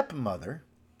stepmother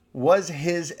was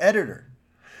his editor.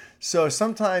 So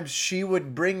sometimes she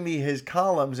would bring me his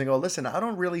columns and go, listen, I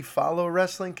don't really follow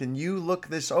wrestling. Can you look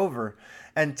this over?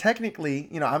 And technically,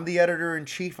 I'm the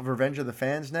editor-in-chief of Revenge of the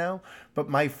Fans now, but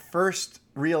my first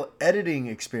real editing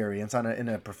experience in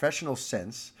a professional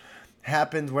sense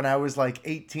happened when I was like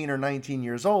 18 or 19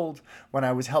 years old, when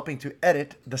I was helping to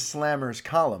edit the Slammer's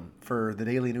column for the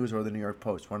Daily News or the New York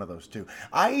Post, one of those two.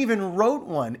 I even wrote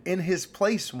one in his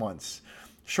place once.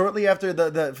 Shortly after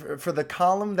for the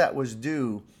column that was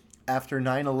due after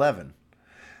 9/11,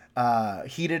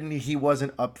 he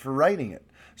wasn't up for writing it.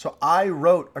 So I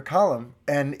wrote a column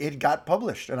and it got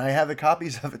published, and I have the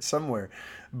copies of it somewhere.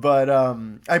 But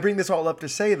I bring this all up to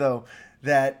say, though,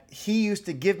 that he used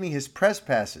to give me his press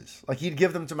passes. Like, he'd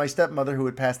give them to my stepmother, who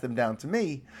would pass them down to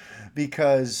me,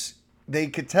 because they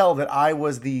could tell that I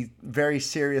was the very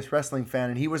serious wrestling fan,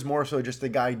 and he was more so just a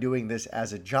guy doing this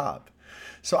as a job.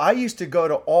 So I used to go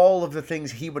to all of the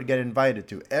things he would get invited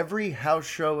to. Every house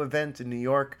show event in New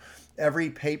York,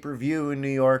 every pay-per-view in New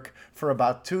York. For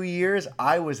about 2 years,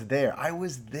 I was there. I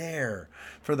was there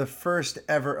for the first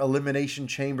ever Elimination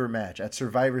Chamber match at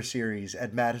Survivor Series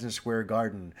at Madison Square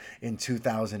Garden in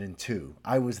 2002.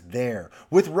 I was there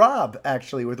with Rob,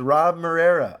 actually, with Rob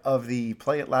Morera of the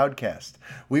Play It Loudcast.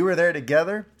 We were there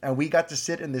together, and we got to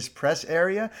sit in this press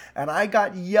area, and I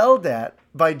got yelled at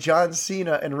by John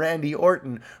Cena and Randy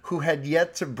Orton, who had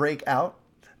yet to break out.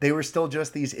 They were still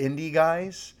just these indie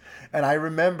guys. And I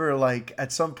remember, like,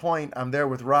 at some point, I'm there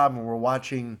with Rob and we're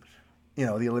watching,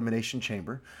 the Elimination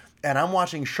Chamber. And I'm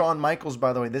watching Shawn Michaels,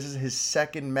 by the way. This is his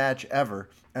second match ever.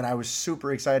 And I was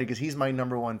super excited because he's my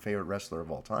number one favorite wrestler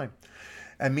of all time.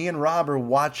 And me and Rob are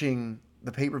watching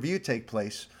the pay-per-view take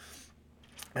place.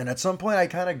 And at some point, I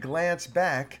kind of glance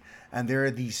back, and there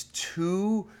are these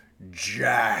two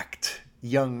jacked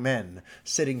young men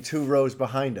sitting 2 rows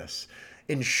behind us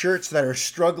in shirts that are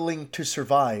struggling to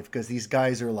survive because these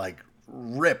guys are like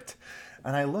ripped.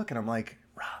 And I look and I'm like,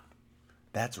 Rob,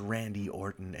 that's Randy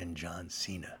Orton and John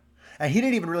Cena. And he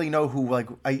didn't even really know who, like,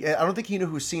 I don't think he knew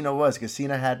who Cena was because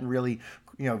Cena hadn't really,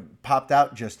 popped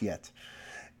out just yet.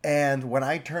 And when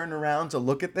I turned around to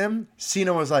look at them,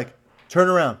 Cena was like, turn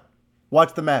around,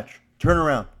 watch the match, turn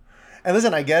around. And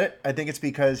listen, I get it. I think it's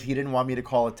because he didn't want me to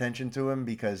call attention to him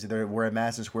because we're at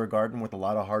Madison Square Garden with a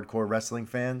lot of hardcore wrestling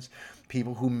fans,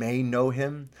 people who may know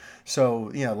him.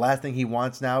 So, last thing he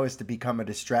wants now is to become a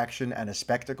distraction and a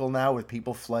spectacle now with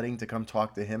people flooding to come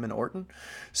talk to him and Orton.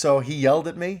 So he yelled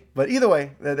at me. But either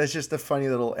way, that's just a funny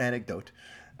little anecdote.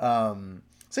 So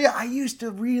yeah, I used to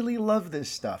really love this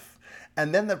stuff.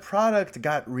 And then the product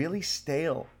got really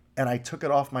stale. And I took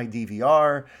it off my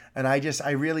DVR and I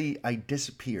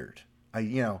disappeared.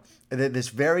 This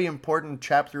very important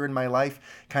chapter in my life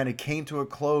kind of came to a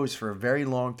close for a very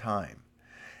long time.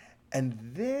 And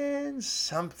then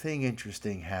something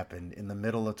interesting happened in the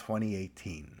middle of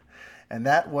 2018. And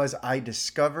that was I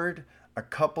discovered a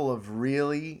couple of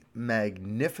really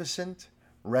magnificent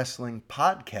wrestling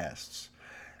podcasts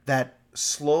that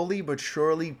slowly but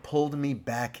surely pulled me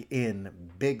back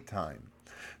in big time.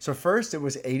 So first, it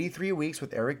was 83 Weeks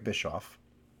with Eric Bischoff.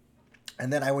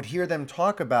 And then I would hear them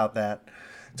talk about the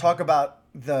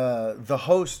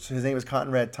host, his name was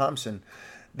Conrad Thompson.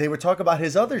 They would talk about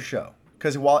his other show.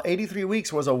 Because while 83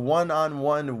 Weeks was a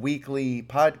one-on-one weekly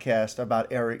podcast about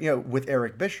Eric, with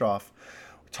Eric Bischoff,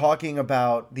 talking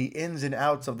about the ins and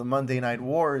outs of the Monday Night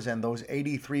Wars and those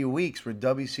 83 weeks where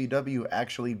WCW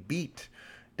actually beat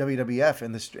WWF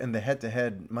in the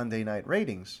head-to-head Monday night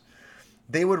ratings.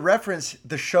 They would reference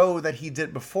the show that he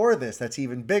did before this that's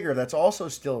even bigger, that's also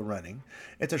still running.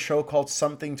 It's a show called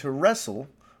Something to Wrestle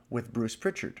with Bruce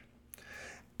Pritchard.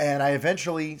 And I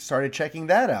eventually started checking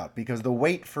that out because the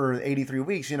wait for 83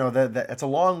 weeks, it's a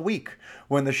long week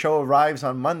when the show arrives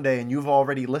on Monday and you've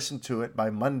already listened to it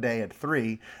by Monday at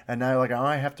 3. And now you're like, oh,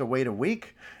 I have to wait a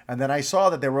week. And then I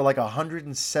saw that there were like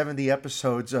 170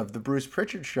 episodes of the Bruce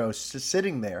Pritchard show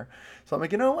sitting there. So I'm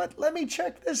like, you know what? Let me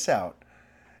check this out.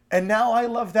 And now I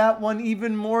love that one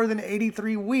even more than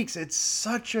 83 Weeks. It's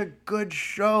such a good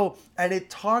show. And it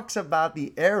talks about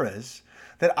the eras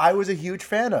that I was a huge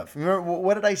fan of. Remember,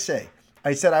 what did I say?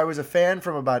 I said I was a fan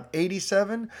from about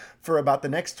 87 for about the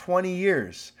next 20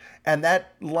 years. And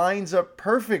that lines up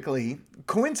perfectly,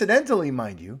 coincidentally,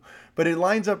 mind you, but it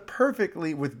lines up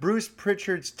perfectly with Bruce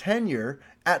Pritchard's tenure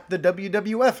at the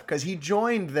WWF because he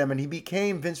joined them and he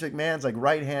became Vince McMahon's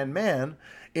right-hand man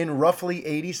in roughly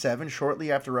 87,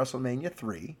 shortly after WrestleMania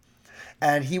 3.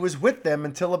 And he was with them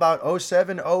until about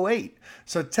 07, 08.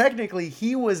 So technically,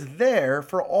 he was there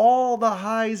for all the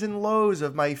highs and lows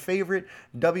of my favorite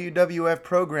WWF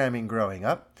programming growing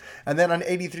up. And then on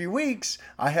 83 Weeks,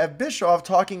 I have Bischoff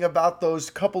talking about those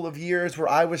couple of years where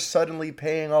I was suddenly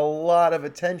paying a lot of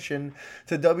attention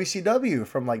to WCW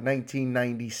from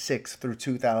 1996 through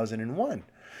 2001.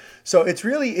 So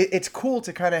it's cool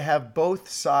to kind of have both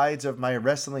sides of my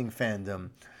wrestling fandom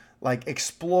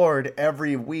explored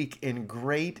every week in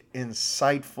great,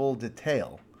 insightful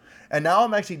detail. And now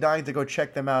I'm actually dying to go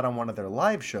check them out on one of their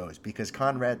live shows because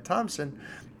Conrad Thompson,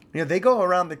 they go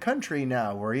around the country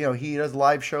now where, he does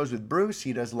live shows with Bruce,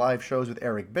 he does live shows with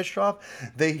Eric Bischoff,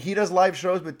 he does live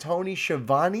shows with Tony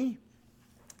Schiavone.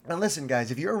 And listen,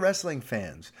 guys, if you're wrestling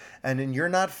fans and you're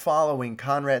not following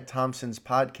Conrad Thompson's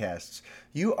podcasts,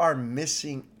 you are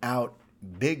missing out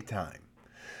big time.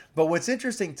 But what's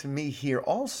interesting to me here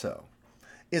also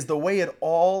is the way it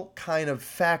all kind of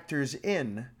factors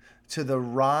in to the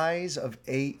rise of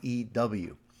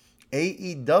AEW.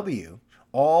 AEW,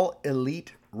 All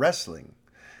Elite Wrestling,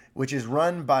 which is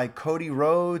run by Cody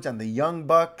Rhodes and the Young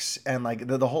Bucks, and like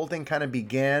the whole thing kind of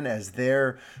began as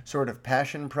their sort of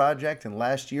passion project. And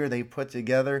last year they put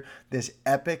together this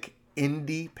epic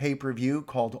indie pay-per-view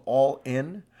called All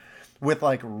In, with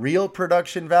like real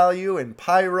production value and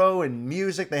pyro and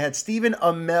music. They had Stephen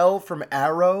Amell from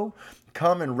Arrow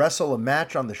come and wrestle a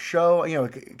match on the show. You know,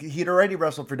 he'd already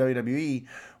wrestled for WWE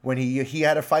when he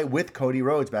had a fight with Cody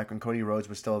Rhodes back when Cody Rhodes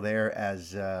was still there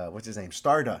as what's his name,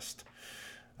 Stardust.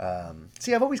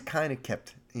 See, I've always kind of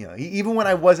kept, you know, even when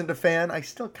I wasn't a fan, I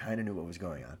still kind of knew what was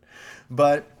going on.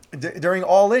 But during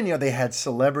All In, you know, they had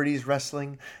celebrities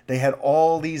wrestling. They had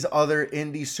all these other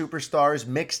indie superstars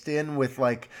mixed in with,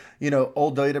 like, you know,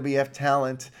 old WWF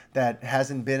talent that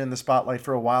hasn't been in the spotlight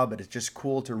for a while, but it's just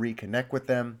cool to reconnect with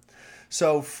them.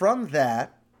 So from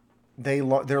that, they're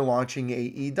launching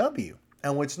AEW.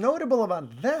 And what's notable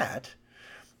about that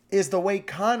is the way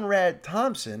Conrad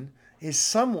Thompson is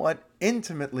somewhat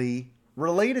intimately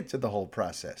related to the whole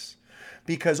process.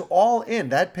 Because All In,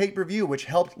 that pay-per-view, which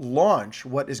helped launch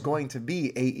what is going to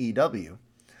be AEW,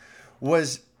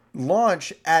 was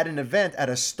launched at an event at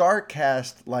a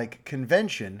StarCast-like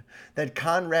convention that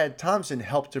Conrad Thompson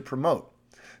helped to promote.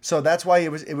 So that's why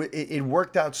it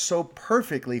worked out so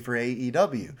perfectly for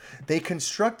AEW. They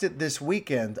constructed this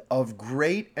weekend of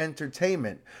great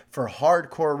entertainment for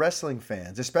hardcore wrestling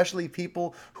fans, especially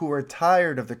people who are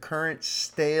tired of the current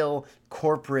stale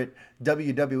corporate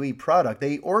WWE product.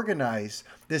 They organized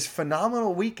this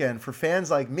phenomenal weekend for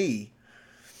fans like me.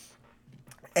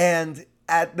 And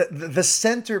at the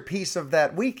centerpiece of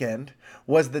that weekend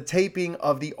was the taping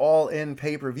of the All In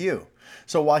pay-per-view.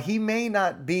 So while he may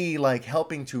not be like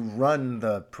helping to run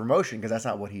the promotion, because that's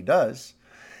not what he does,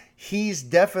 he's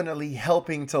definitely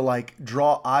helping to like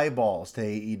draw eyeballs to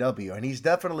AEW. And he's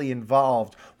definitely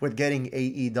involved with getting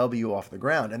AEW off the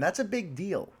ground. And that's a big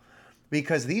deal.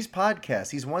 Because these podcasts,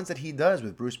 these ones that he does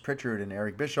with Bruce Pritchard and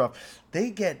Eric Bischoff, they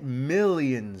get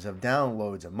millions of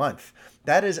downloads a month.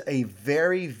 That is a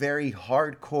very, very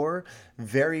hardcore,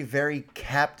 very, very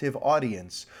captive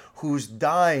audience who's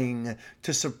dying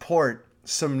to support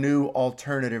some new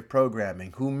alternative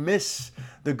programming, who miss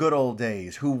the good old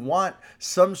days, who want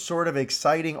some sort of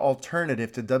exciting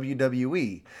alternative to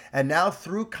WWE. And now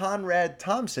through Conrad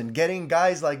Thompson, getting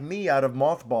guys like me out of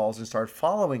mothballs and start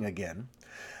following again,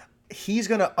 he's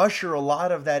going to usher a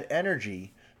lot of that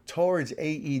energy towards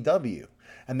AEW.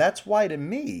 And that's why, to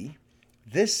me,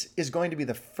 this is going to be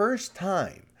the first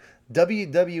time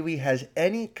WWE has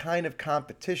any kind of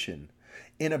competition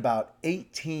in about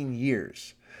 18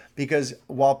 years. Because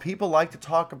while people like to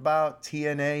talk about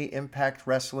TNA, Impact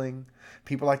Wrestling,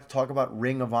 people like to talk about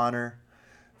Ring of Honor,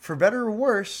 for better or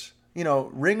worse, you know,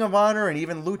 Ring of Honor and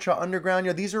even Lucha Underground,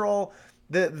 you know, these are all...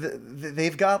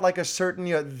 they've got like a certain,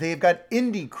 you know, they've got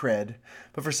indie cred,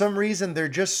 but for some reason they're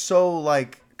just so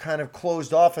like kind of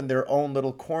closed off in their own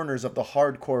little corners of the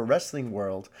hardcore wrestling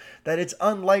world that it's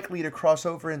unlikely to cross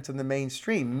over into the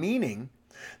mainstream, meaning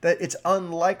that it's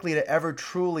unlikely to ever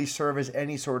truly serve as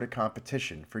any sort of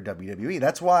competition for WWE.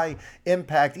 That's why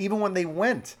Impact, even when they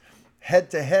went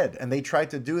head to head and they tried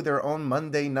to do their own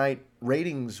Monday night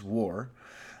ratings war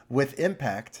with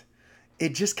Impact,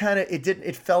 it just kind of,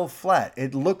 it fell flat.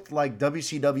 It looked like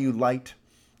WCW light.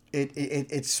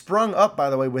 It sprung up,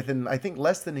 by the way, within, I think,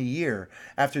 less than a year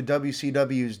after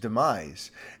WCW's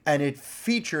demise. And it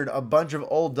featured a bunch of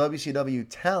old WCW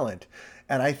talent.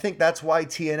 And I think that's why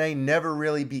TNA never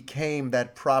really became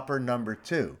that proper number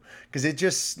two. Because it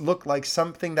just looked like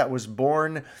something that was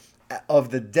born of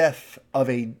the death of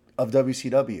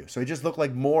WCW. So it just looked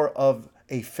like more of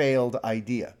a failed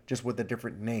idea, just with a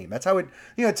different name. That's how it,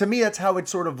 you know, to me, that's how it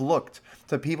sort of looked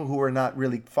to people who were not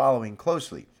really following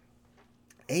closely.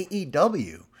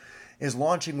 AEW is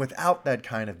launching without that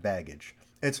kind of baggage.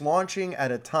 It's launching at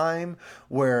a time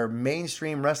where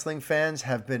mainstream wrestling fans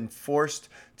have been forced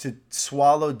to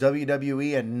swallow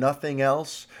WWE and nothing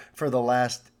else for the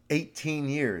last 18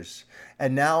 years.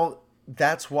 And now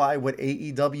that's why what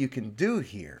AEW can do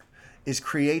here is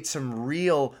create some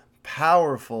real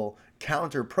powerful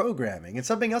counter programming. And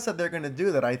something else that they're going to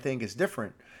do that I think is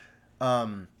different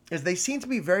is they seem to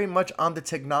be very much on the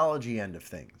technology end of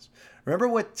things. Remember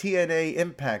what TNA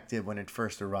Impact did when it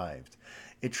first arrived?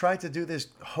 it tried to do this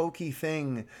hokey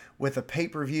thing with a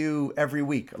pay-per-view every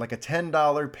week, like a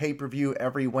 $10 pay-per-view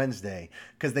every Wednesday,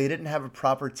 because they didn't have a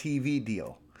proper TV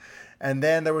deal. And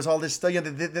then there was all this stuff.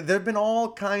 There have been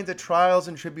all kinds of trials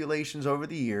and tribulations over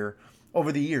the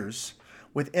years,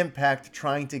 with Impact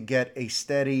trying to get a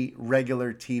steady,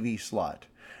 regular TV slot.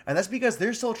 And that's because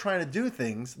they're still trying to do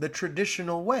things the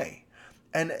traditional way.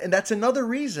 And that's another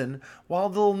reason why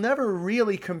they'll never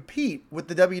really compete with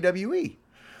the WWE.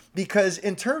 Because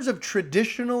in terms of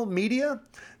traditional media,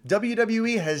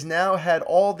 WWE has now had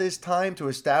all this time to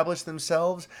establish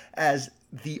themselves as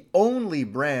the only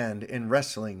brand in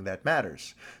wrestling that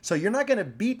matters. So you're not going to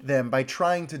beat them by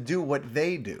trying to do what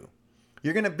they do.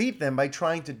 You're going to beat them by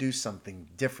trying to do something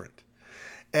different.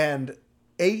 And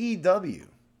AEW,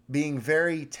 being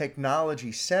very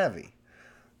technology savvy,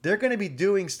 they're going to be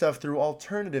doing stuff through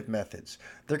alternative methods.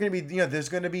 They're going to be, there's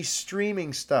going to be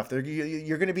streaming stuff.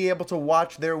 You're going to be able to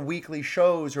watch their weekly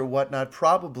shows or whatnot,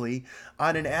 probably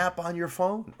on an app on your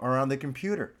phone or on the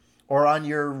computer or on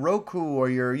your Roku or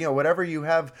your, whatever you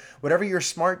have, whatever your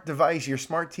smart device, your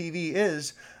smart TV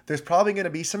is. There's probably going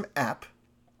to be some app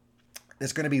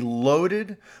that's going to be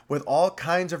loaded with all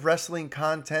kinds of wrestling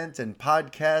content and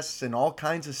podcasts and all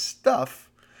kinds of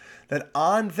stuff that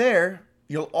on there,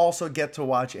 you'll also get to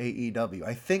watch AEW.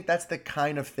 I think that's the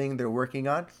kind of thing they're working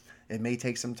on. It may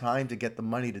take some time to get the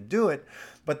money to do it,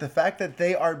 but the fact that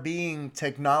they are being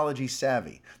technology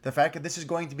savvy, the fact that this is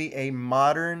going to be a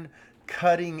modern,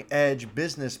 cutting-edge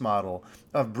business model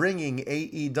of bringing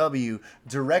AEW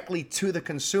directly to the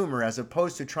consumer as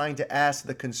opposed to trying to ask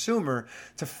the consumer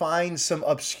to find some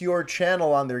obscure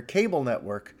channel on their cable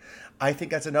network, I think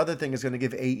that's another thing that's going to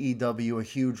give AEW a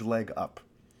huge leg up.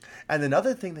 And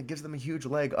another thing that gives them a huge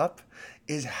leg up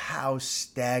is how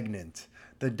stagnant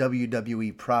the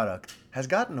WWE product has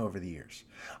gotten over the years.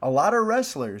 A lot of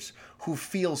wrestlers who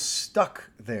feel stuck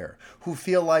there, who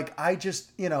feel like, I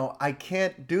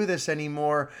can't do this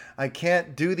anymore. I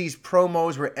can't do these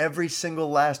promos where every single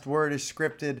last word is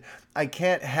scripted. I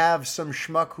can't have some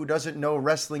schmuck who doesn't know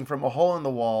wrestling from a hole in the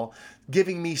wall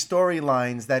giving me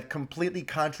storylines that completely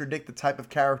contradict the type of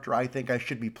character I think I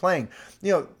should be playing.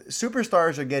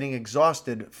 Superstars are getting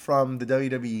exhausted from the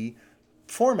WWE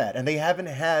format, and they haven't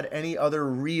had any other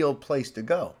real place to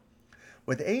go.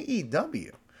 With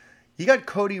AEW, you got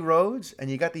Cody Rhodes and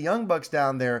you got the Young Bucks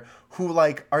down there who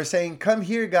are saying, come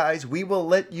here, guys, we will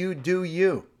let you do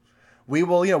you. We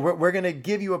will, we're going to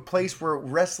give you a place where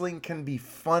wrestling can be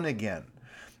fun again.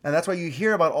 And that's why you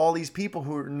hear about all these people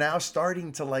who are now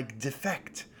starting to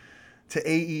defect to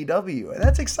AEW. And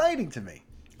that's exciting to me.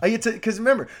 Because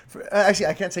remember, actually,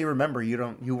 I can't say remember.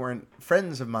 You weren't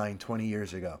friends of mine 20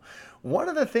 years ago. One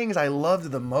of the things I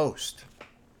loved the most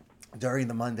during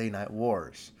the Monday Night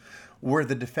Wars were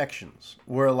the defections.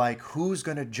 Were who's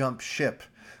going to jump ship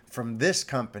from this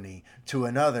company to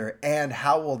another, and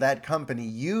how will that company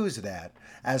use that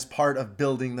as part of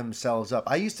building themselves up.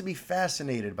 I used to be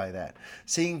fascinated by that.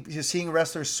 Seeing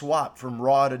wrestlers swap from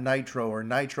Raw to Nitro or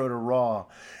Nitro to Raw,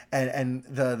 and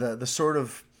the sort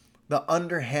of the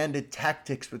underhanded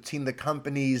tactics between the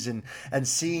companies, and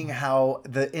seeing how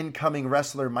the incoming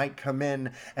wrestler might come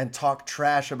in and talk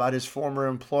trash about his former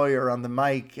employer on the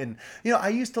mic. And, I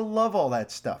used to love all that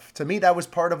stuff. To me, that was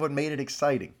part of what made it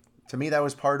exciting. To me, that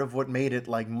was part of what made it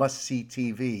must-see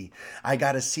TV. I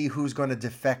got to see who's going to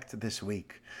defect this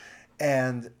week.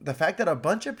 And the fact that a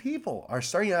bunch of people are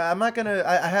starting, I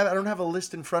don't have a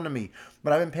list in front of me,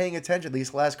 but I've been paying attention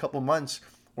these last couple months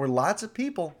where lots of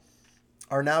people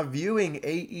are now viewing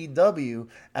AEW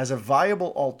as a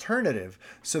viable alternative.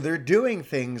 So they're doing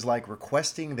things like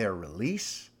requesting their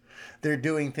release. They're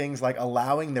doing things like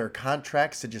allowing their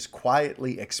contracts to just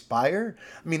quietly expire.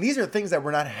 I mean, these are things that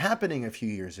were not happening a few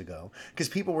years ago because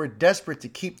people were desperate to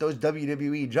keep those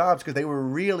WWE jobs because they were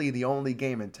really the only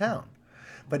game in town.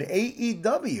 But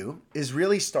AEW is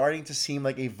really starting to seem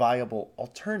like a viable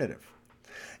alternative.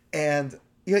 And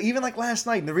even last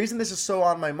night, and the reason this is so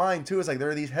on my mind too is there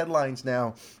are these headlines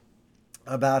now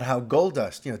about how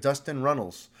Goldust, Dustin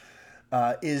Runnels,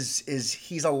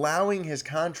 he's allowing his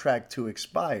contract to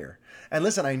expire. And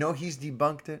listen, I know he's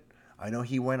debunked it. I know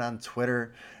he went on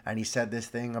Twitter and he said this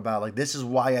thing about this is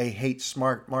why I hate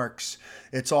smart marks.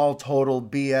 It's all total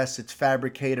BS. It's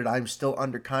fabricated. I'm still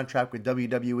under contract with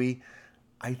WWE.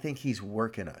 I think he's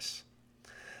working us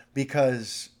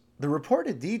because the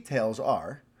reported details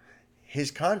are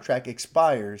his contract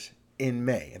expires in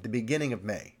May, at the beginning of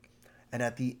May. And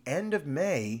at the end of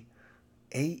May,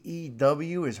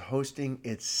 AEW is hosting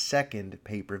its second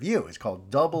pay-per-view. It's called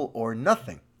Double or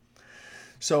Nothing.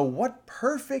 So what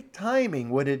perfect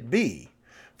timing would it be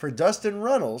for Dustin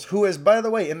Runnels, who has, by the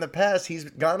way, in the past, he's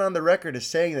gone on the record as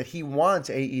saying that he wants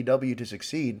AEW to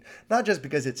succeed, not just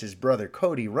because it's his brother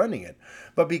Cody running it,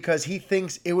 but because he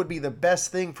thinks it would be the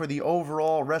best thing for the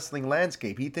overall wrestling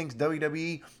landscape. He thinks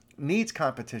WWE needs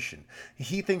competition.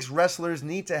 He thinks wrestlers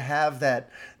need to have that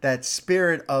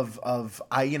spirit of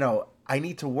I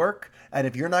need to work, and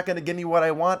if you're not going to give me what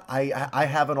I want, I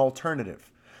have an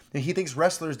alternative. And he thinks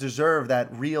wrestlers deserve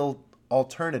that real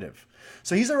alternative.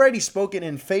 So he's already spoken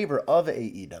in favor of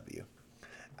AEW.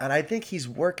 And I think he's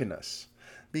working us.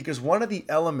 Because one of the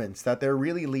elements that they're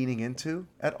really leaning into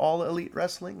at All Elite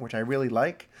Wrestling, which I really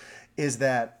like, is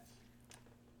that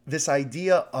this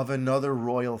idea of another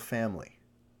royal family.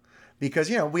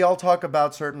 Because, we all talk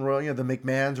about certain royal, the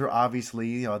McMahons are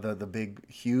obviously, the big,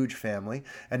 huge family.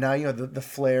 And now, the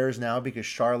Flairs now, because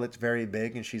Charlotte's very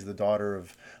big and she's the daughter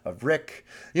of Rick.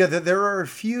 There are a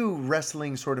few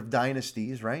wrestling sort of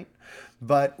dynasties, right?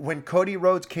 But when Cody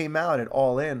Rhodes came out at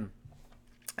All In,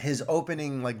 his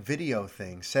opening video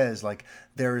thing says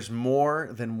there's more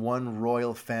than one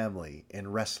royal family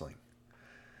in wrestling.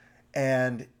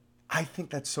 And I think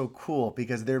that's so cool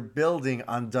because they're building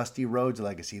on Dusty Rhodes'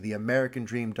 legacy, the American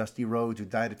Dream Dusty Rhodes, who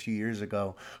died a few years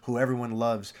ago, who everyone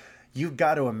loves. You've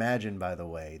got to imagine, by the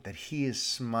way, that he is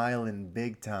smiling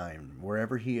big time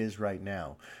wherever he is right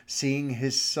now, seeing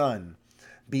his son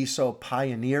be so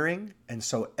pioneering and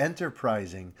so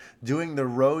enterprising, doing the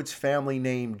Rhodes family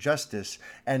name justice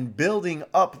and building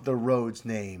up the Rhodes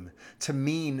name to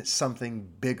mean something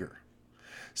bigger.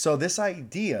 So this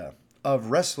idea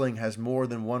of wrestling has more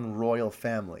than one royal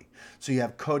family. So you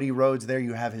have Cody Rhodes there,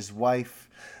 you have his wife.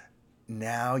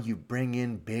 Now you bring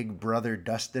in big brother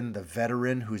Dustin, the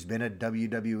veteran who's been at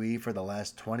WWE for the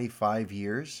last 25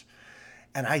 years.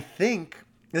 And I think,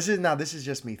 this is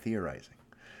just me theorizing,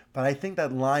 but I think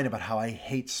that line about how I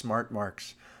hate smart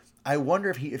marks, I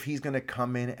wonder if he's going to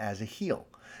come in as a heel.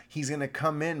 He's going to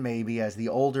come in maybe as the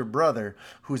older brother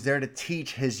who's there to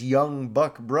teach his young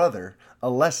buck brother a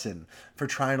lesson for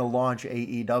trying to launch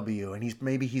AEW. And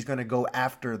he's going to go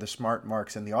after the smart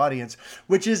marks in the audience,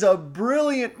 which is a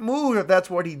brilliant move if that's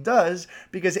what he does,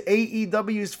 because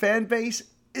AEW's fan base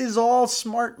is all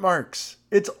smart marks.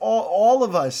 It's all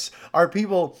of us are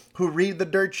people who read the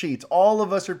dirt sheets. All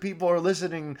of us are people who are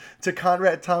listening to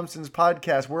Conrad Thompson's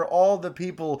podcast. We're all the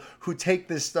people who take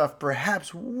this stuff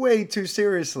perhaps way too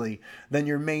seriously than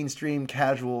your mainstream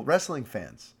casual wrestling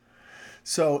fans.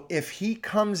 So if he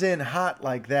comes in hot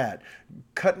like that,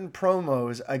 cutting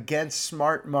promos against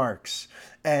smart marks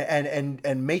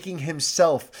and making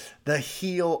himself the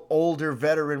heel older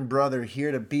veteran brother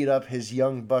here to beat up his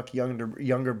young buck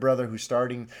younger brother who's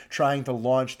trying to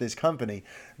launch this company,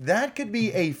 that could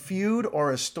be a feud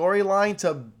or a storyline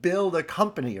to build a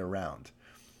company around.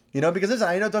 Because listen,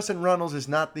 I know Dustin Runnels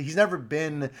he's never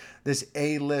been this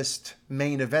A-list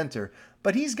main eventer,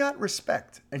 but he's got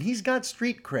respect and he's got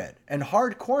street cred, and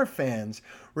hardcore fans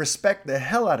respect the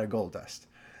hell out of Goldust.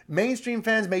 Mainstream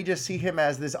fans may just see him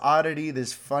as this oddity,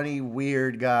 this funny,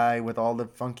 weird guy with all the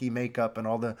funky makeup and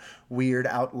all the weird,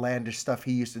 outlandish stuff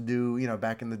he used to do,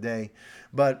 back in the day.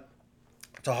 But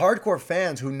to hardcore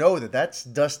fans who know that that's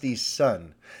Dusty's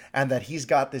son and that he's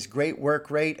got this great work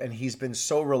rate and he's been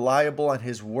so reliable and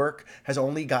his work has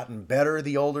only gotten better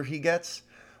the older he gets,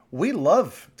 we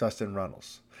love Dustin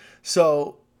Runnels.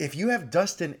 So if you have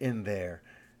Dustin in there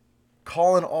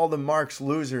calling all the marks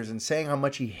losers and saying how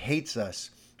much he hates us,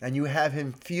 and you have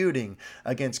him feuding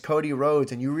against Cody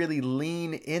Rhodes, and you really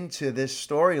lean into this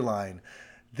storyline,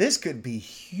 this could be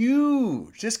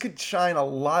huge. This could shine a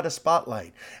lot of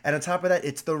spotlight. And on top of that,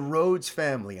 it's the Rhodes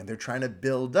family, and they're trying to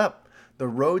build up the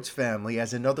Rhodes family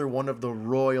as another one of the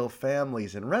royal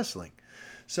families in wrestling.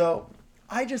 So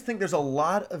I just think there's a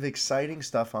lot of exciting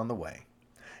stuff on the way.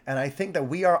 And I think that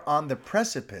we are on the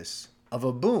precipice of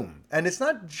a boom. And it's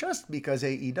not just because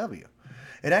AEW.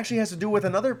 It actually has to do with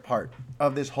another part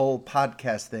of this whole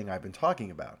podcast thing I've been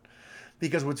talking about.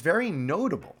 Because what's very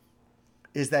notable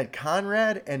is that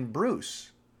Conrad and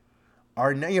Bruce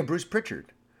are now, Bruce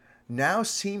Pritchard, now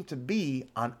seem to be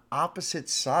on opposite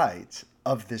sides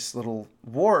of this little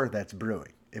war that's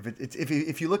brewing.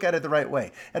 If you look at it the right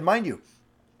way. And mind you,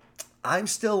 I'm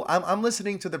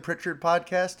listening to the Pritchard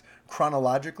podcast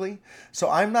chronologically, so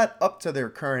I'm not up to their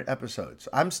current episodes.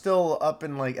 I'm still up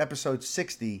in episode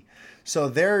 60, so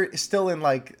they're still in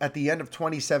at the end of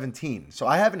 2017. So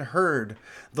I haven't heard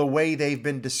the way they've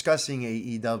been discussing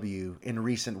AEW in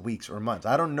recent weeks or months.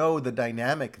 I don't know the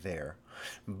dynamic there,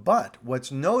 but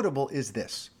what's notable is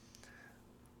this.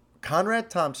 Conrad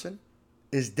Thompson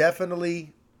is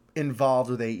definitely involved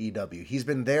with AEW. He's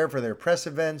been there for their press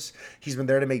events. He's been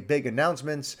there to make big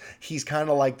announcements. He's kind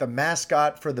of like the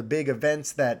mascot for the big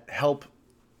events that help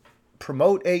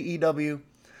promote AEW.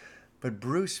 But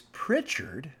Bruce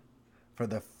Pritchard, for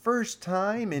the first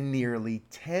time in nearly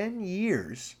 10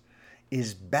 years,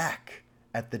 is back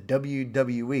at the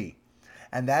WWE.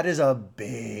 And that is a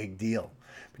big deal.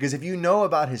 Because if you know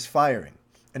about his firing,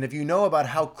 and if you know about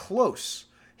how close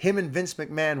him and Vince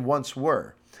McMahon once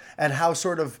were, and how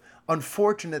sort of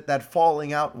unfortunate that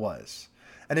falling out was,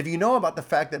 and if you know about the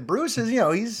fact that Bruce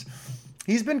is,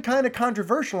 he's been kind of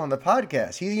controversial on the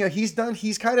podcast.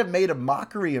 He's kind of made a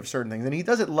mockery of certain things, and he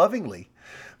does it lovingly.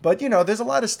 But, there's a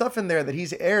lot of stuff in there that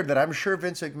he's aired that I'm sure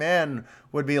Vince McMahon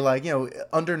would be like,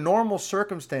 under normal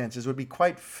circumstances would be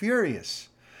quite furious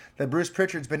that Bruce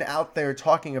Pritchard's been out there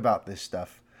talking about this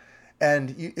stuff.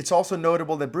 And it's also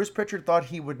notable that Bruce Pritchard thought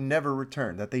he would never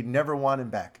return, that they'd never want him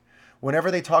back.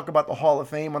 Whenever they talk about the Hall of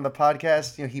Fame on the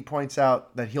podcast, he points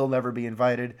out that he'll never be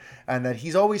invited, and that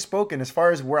he's always spoken, as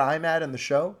far as where I'm at in the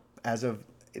show, as of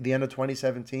the end of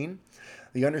 2017,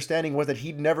 the understanding was that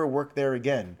he'd never work there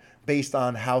again, based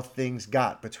on how things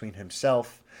got between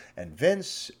himself and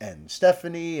Vince and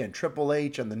Stephanie and Triple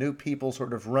H and the new people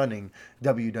sort of running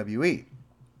WWE.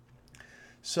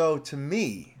 So to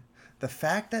me, the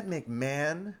fact that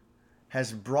McMahon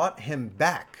has brought him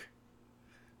back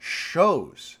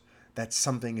shows that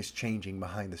something is changing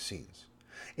behind the scenes.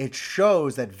 It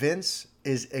shows that Vince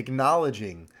is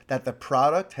acknowledging that the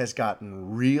product has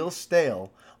gotten real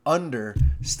stale under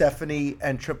Stephanie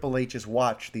and Triple H's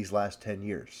watch these last 10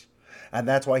 years. And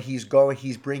that's why he's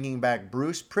bringing back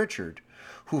Bruce Pritchard,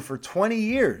 who for 20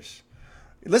 years,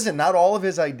 listen, not all of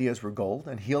his ideas were gold,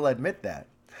 and he'll admit that.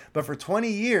 But for 20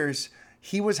 years,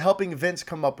 he was helping Vince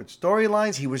come up with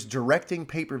storylines. He was directing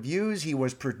pay-per-views. He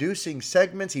was producing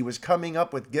segments. He was coming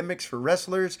up with gimmicks for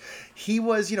wrestlers. He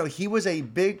was a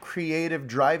big creative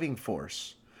driving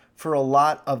force for a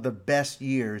lot of the best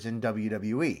years in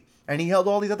WWE. And he held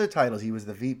all these other titles. He was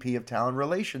the VP of Talent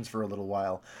Relations for a little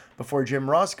while before Jim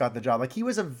Ross got the job. Like, he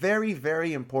was a very,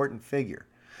 very important figure.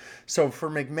 So for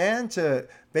McMahon to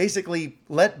basically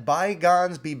let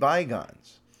bygones be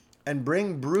bygones and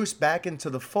bring Bruce back into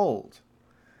the fold,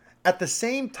 at the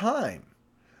same time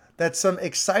that some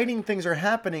exciting things are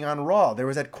happening on Raw. There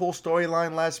was that cool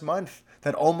storyline last month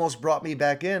that almost brought me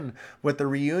back in with the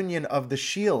reunion of The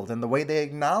Shield and the way they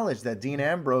acknowledged that Dean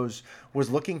Ambrose was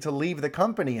looking to leave the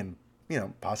company and,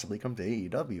 possibly come to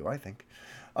AEW, I think.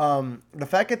 The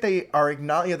fact that they are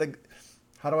acknowledging,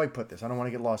 how do I put this? I don't want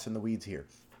to get lost in the weeds here.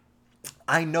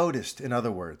 I noticed, in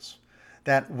other words,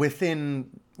 that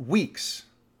within weeks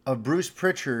of Bruce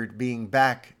Pritchard being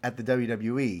back at the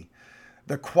WWE,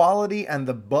 the quality and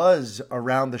the buzz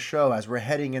around the show as we're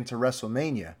heading into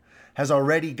WrestleMania has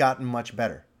already gotten much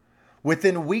better.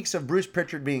 Within weeks of Bruce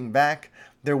Pritchard being back,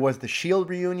 there was the Shield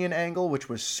reunion angle, which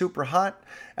was super hot,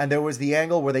 and there was the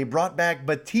angle where they brought back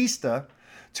Batista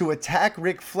to attack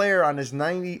Ric Flair on his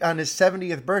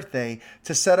 70th birthday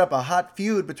to set up a hot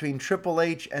feud between Triple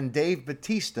H and Dave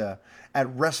Batista at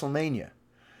WrestleMania.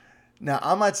 Now,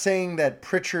 I'm not saying that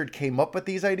Pritchard came up with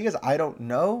these ideas. I don't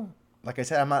know. Like I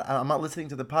said, I'm not listening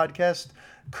to the podcast.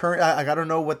 I don't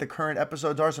know what the current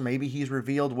episodes are, so maybe he's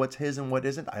revealed what's his and what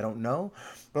isn't. I don't know.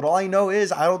 But all I know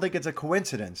is I don't think it's a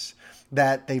coincidence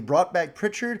that they brought back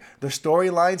Pritchard. The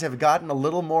storylines have gotten a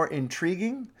little more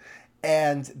intriguing,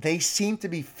 and they seem to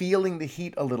be feeling the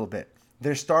heat a little bit.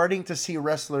 They're starting to see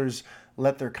wrestlers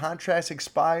let their contracts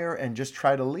expire and just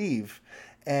try to leave.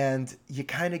 And you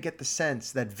kind of get the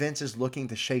sense that Vince is looking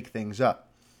to shake things up.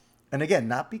 And again,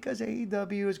 not because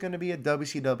AEW is going to be at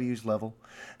WCW's level,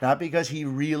 not because he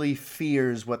really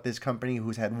fears what this company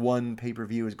who's had one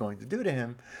pay-per-view is going to do to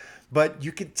him, but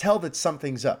you can tell that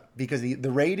something's up because the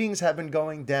ratings have been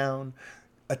going down,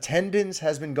 attendance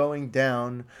has been going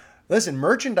down. Listen,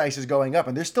 merchandise is going up,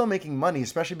 and they're still making money,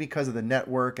 especially because of the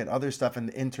network and other stuff in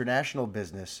the international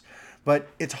business. But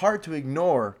it's hard to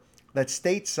ignore that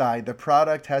stateside, the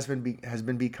product has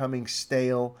been becoming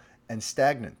stale and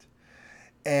stagnant.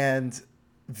 And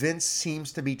Vince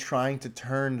seems to be trying to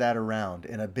turn that around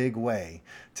in a big way,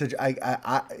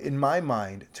 in my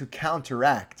mind, to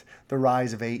counteract the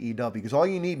rise of AEW. Because all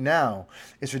you need now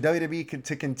is for WWE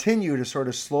to continue to sort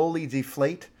of slowly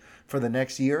deflate for the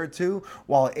next year or two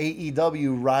while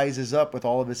AEW rises up with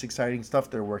all of this exciting stuff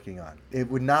they're working on. It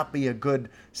would not be a good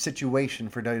situation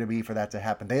for WWE for that to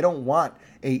happen. They don't want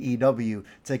AEW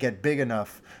to get big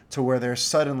enough to where there's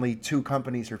suddenly two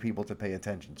companies for people to pay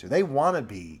attention to. They want to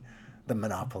be the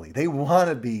monopoly. They want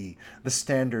to be the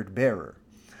standard bearer.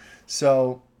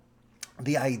 So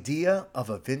the idea of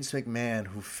a Vince McMahon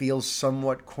who feels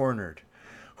somewhat cornered,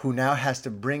 who now has to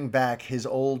bring back his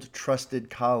old trusted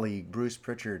colleague, Bruce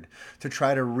Pritchard, to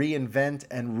try to reinvent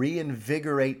and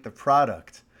reinvigorate the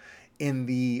product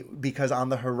because on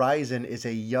the horizon is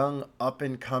a young,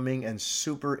 up-and-coming, and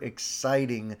super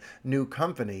exciting new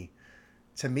company.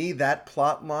 To me, that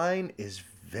plot line is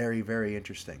very, very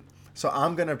interesting. So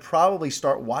I'm going to probably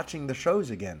start watching the shows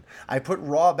again. I put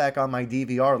Raw back on my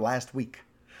DVR last week.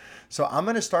 So I'm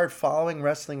going to start following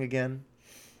wrestling again.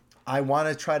 I want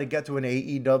to try to get to an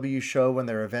AEW show when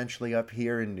they're eventually up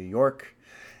here in New York.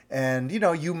 And,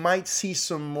 you might see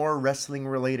some more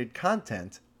wrestling-related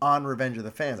content on Revenge of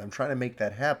the Fans. I'm trying to make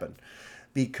that happen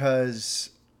because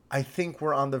I think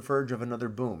we're on the verge of another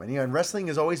boom. And, wrestling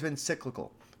has always been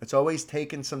cyclical. It's always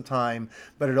taken some time,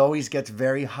 but it always gets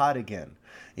very hot again.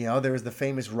 There was the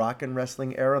famous rock and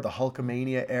wrestling era, the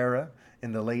Hulkamania era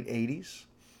in the late 80s.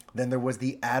 Then there was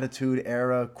the Attitude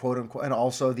Era, quote unquote, and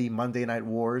also the Monday Night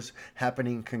Wars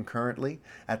happening concurrently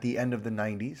at the end of the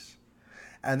 90s.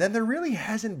 And then there really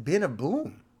hasn't been a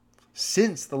boom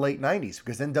since the late 90s,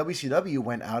 because then WCW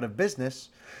went out of business.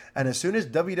 And as soon as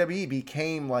WWE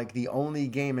became like the only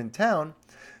game in town,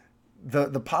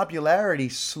 the popularity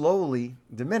slowly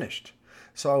diminished.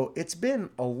 So it's been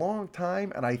a long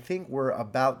time, and I think we're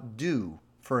about due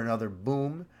for another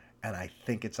boom, and I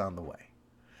think it's on the way.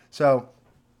 So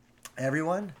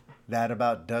everyone, that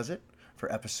about does it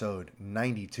for episode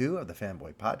 92 of the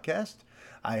Fanboy Podcast.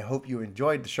 I hope you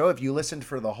enjoyed the show. If you listened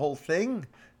for the whole thing,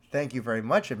 thank you very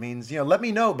much. It means, let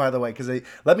me know, by the way,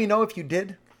 let me know if you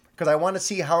did, because I want to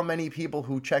see how many people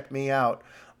who check me out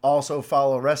also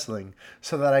follow wrestling,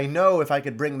 so that I know if I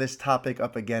could bring this topic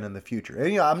up again in the future.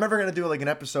 And, I'm never going to do like an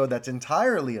episode that's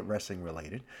entirely wrestling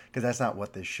related, because that's not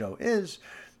what this show is.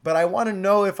 But I want to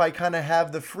know if I kind of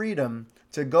have the freedom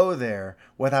to go there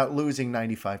without losing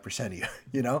 95% of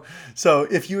you, So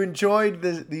if you enjoyed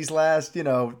this last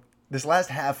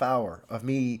half hour of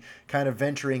me kind of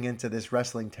venturing into this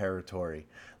wrestling territory,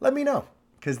 let me know.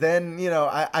 Because then,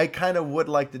 I kind of would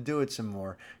like to do it some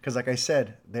more. Because like I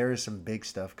said, there is some big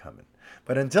stuff coming.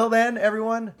 But until then,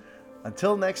 everyone,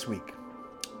 until next week,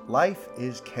 life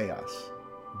is chaos.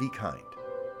 Be kind.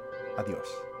 Adios.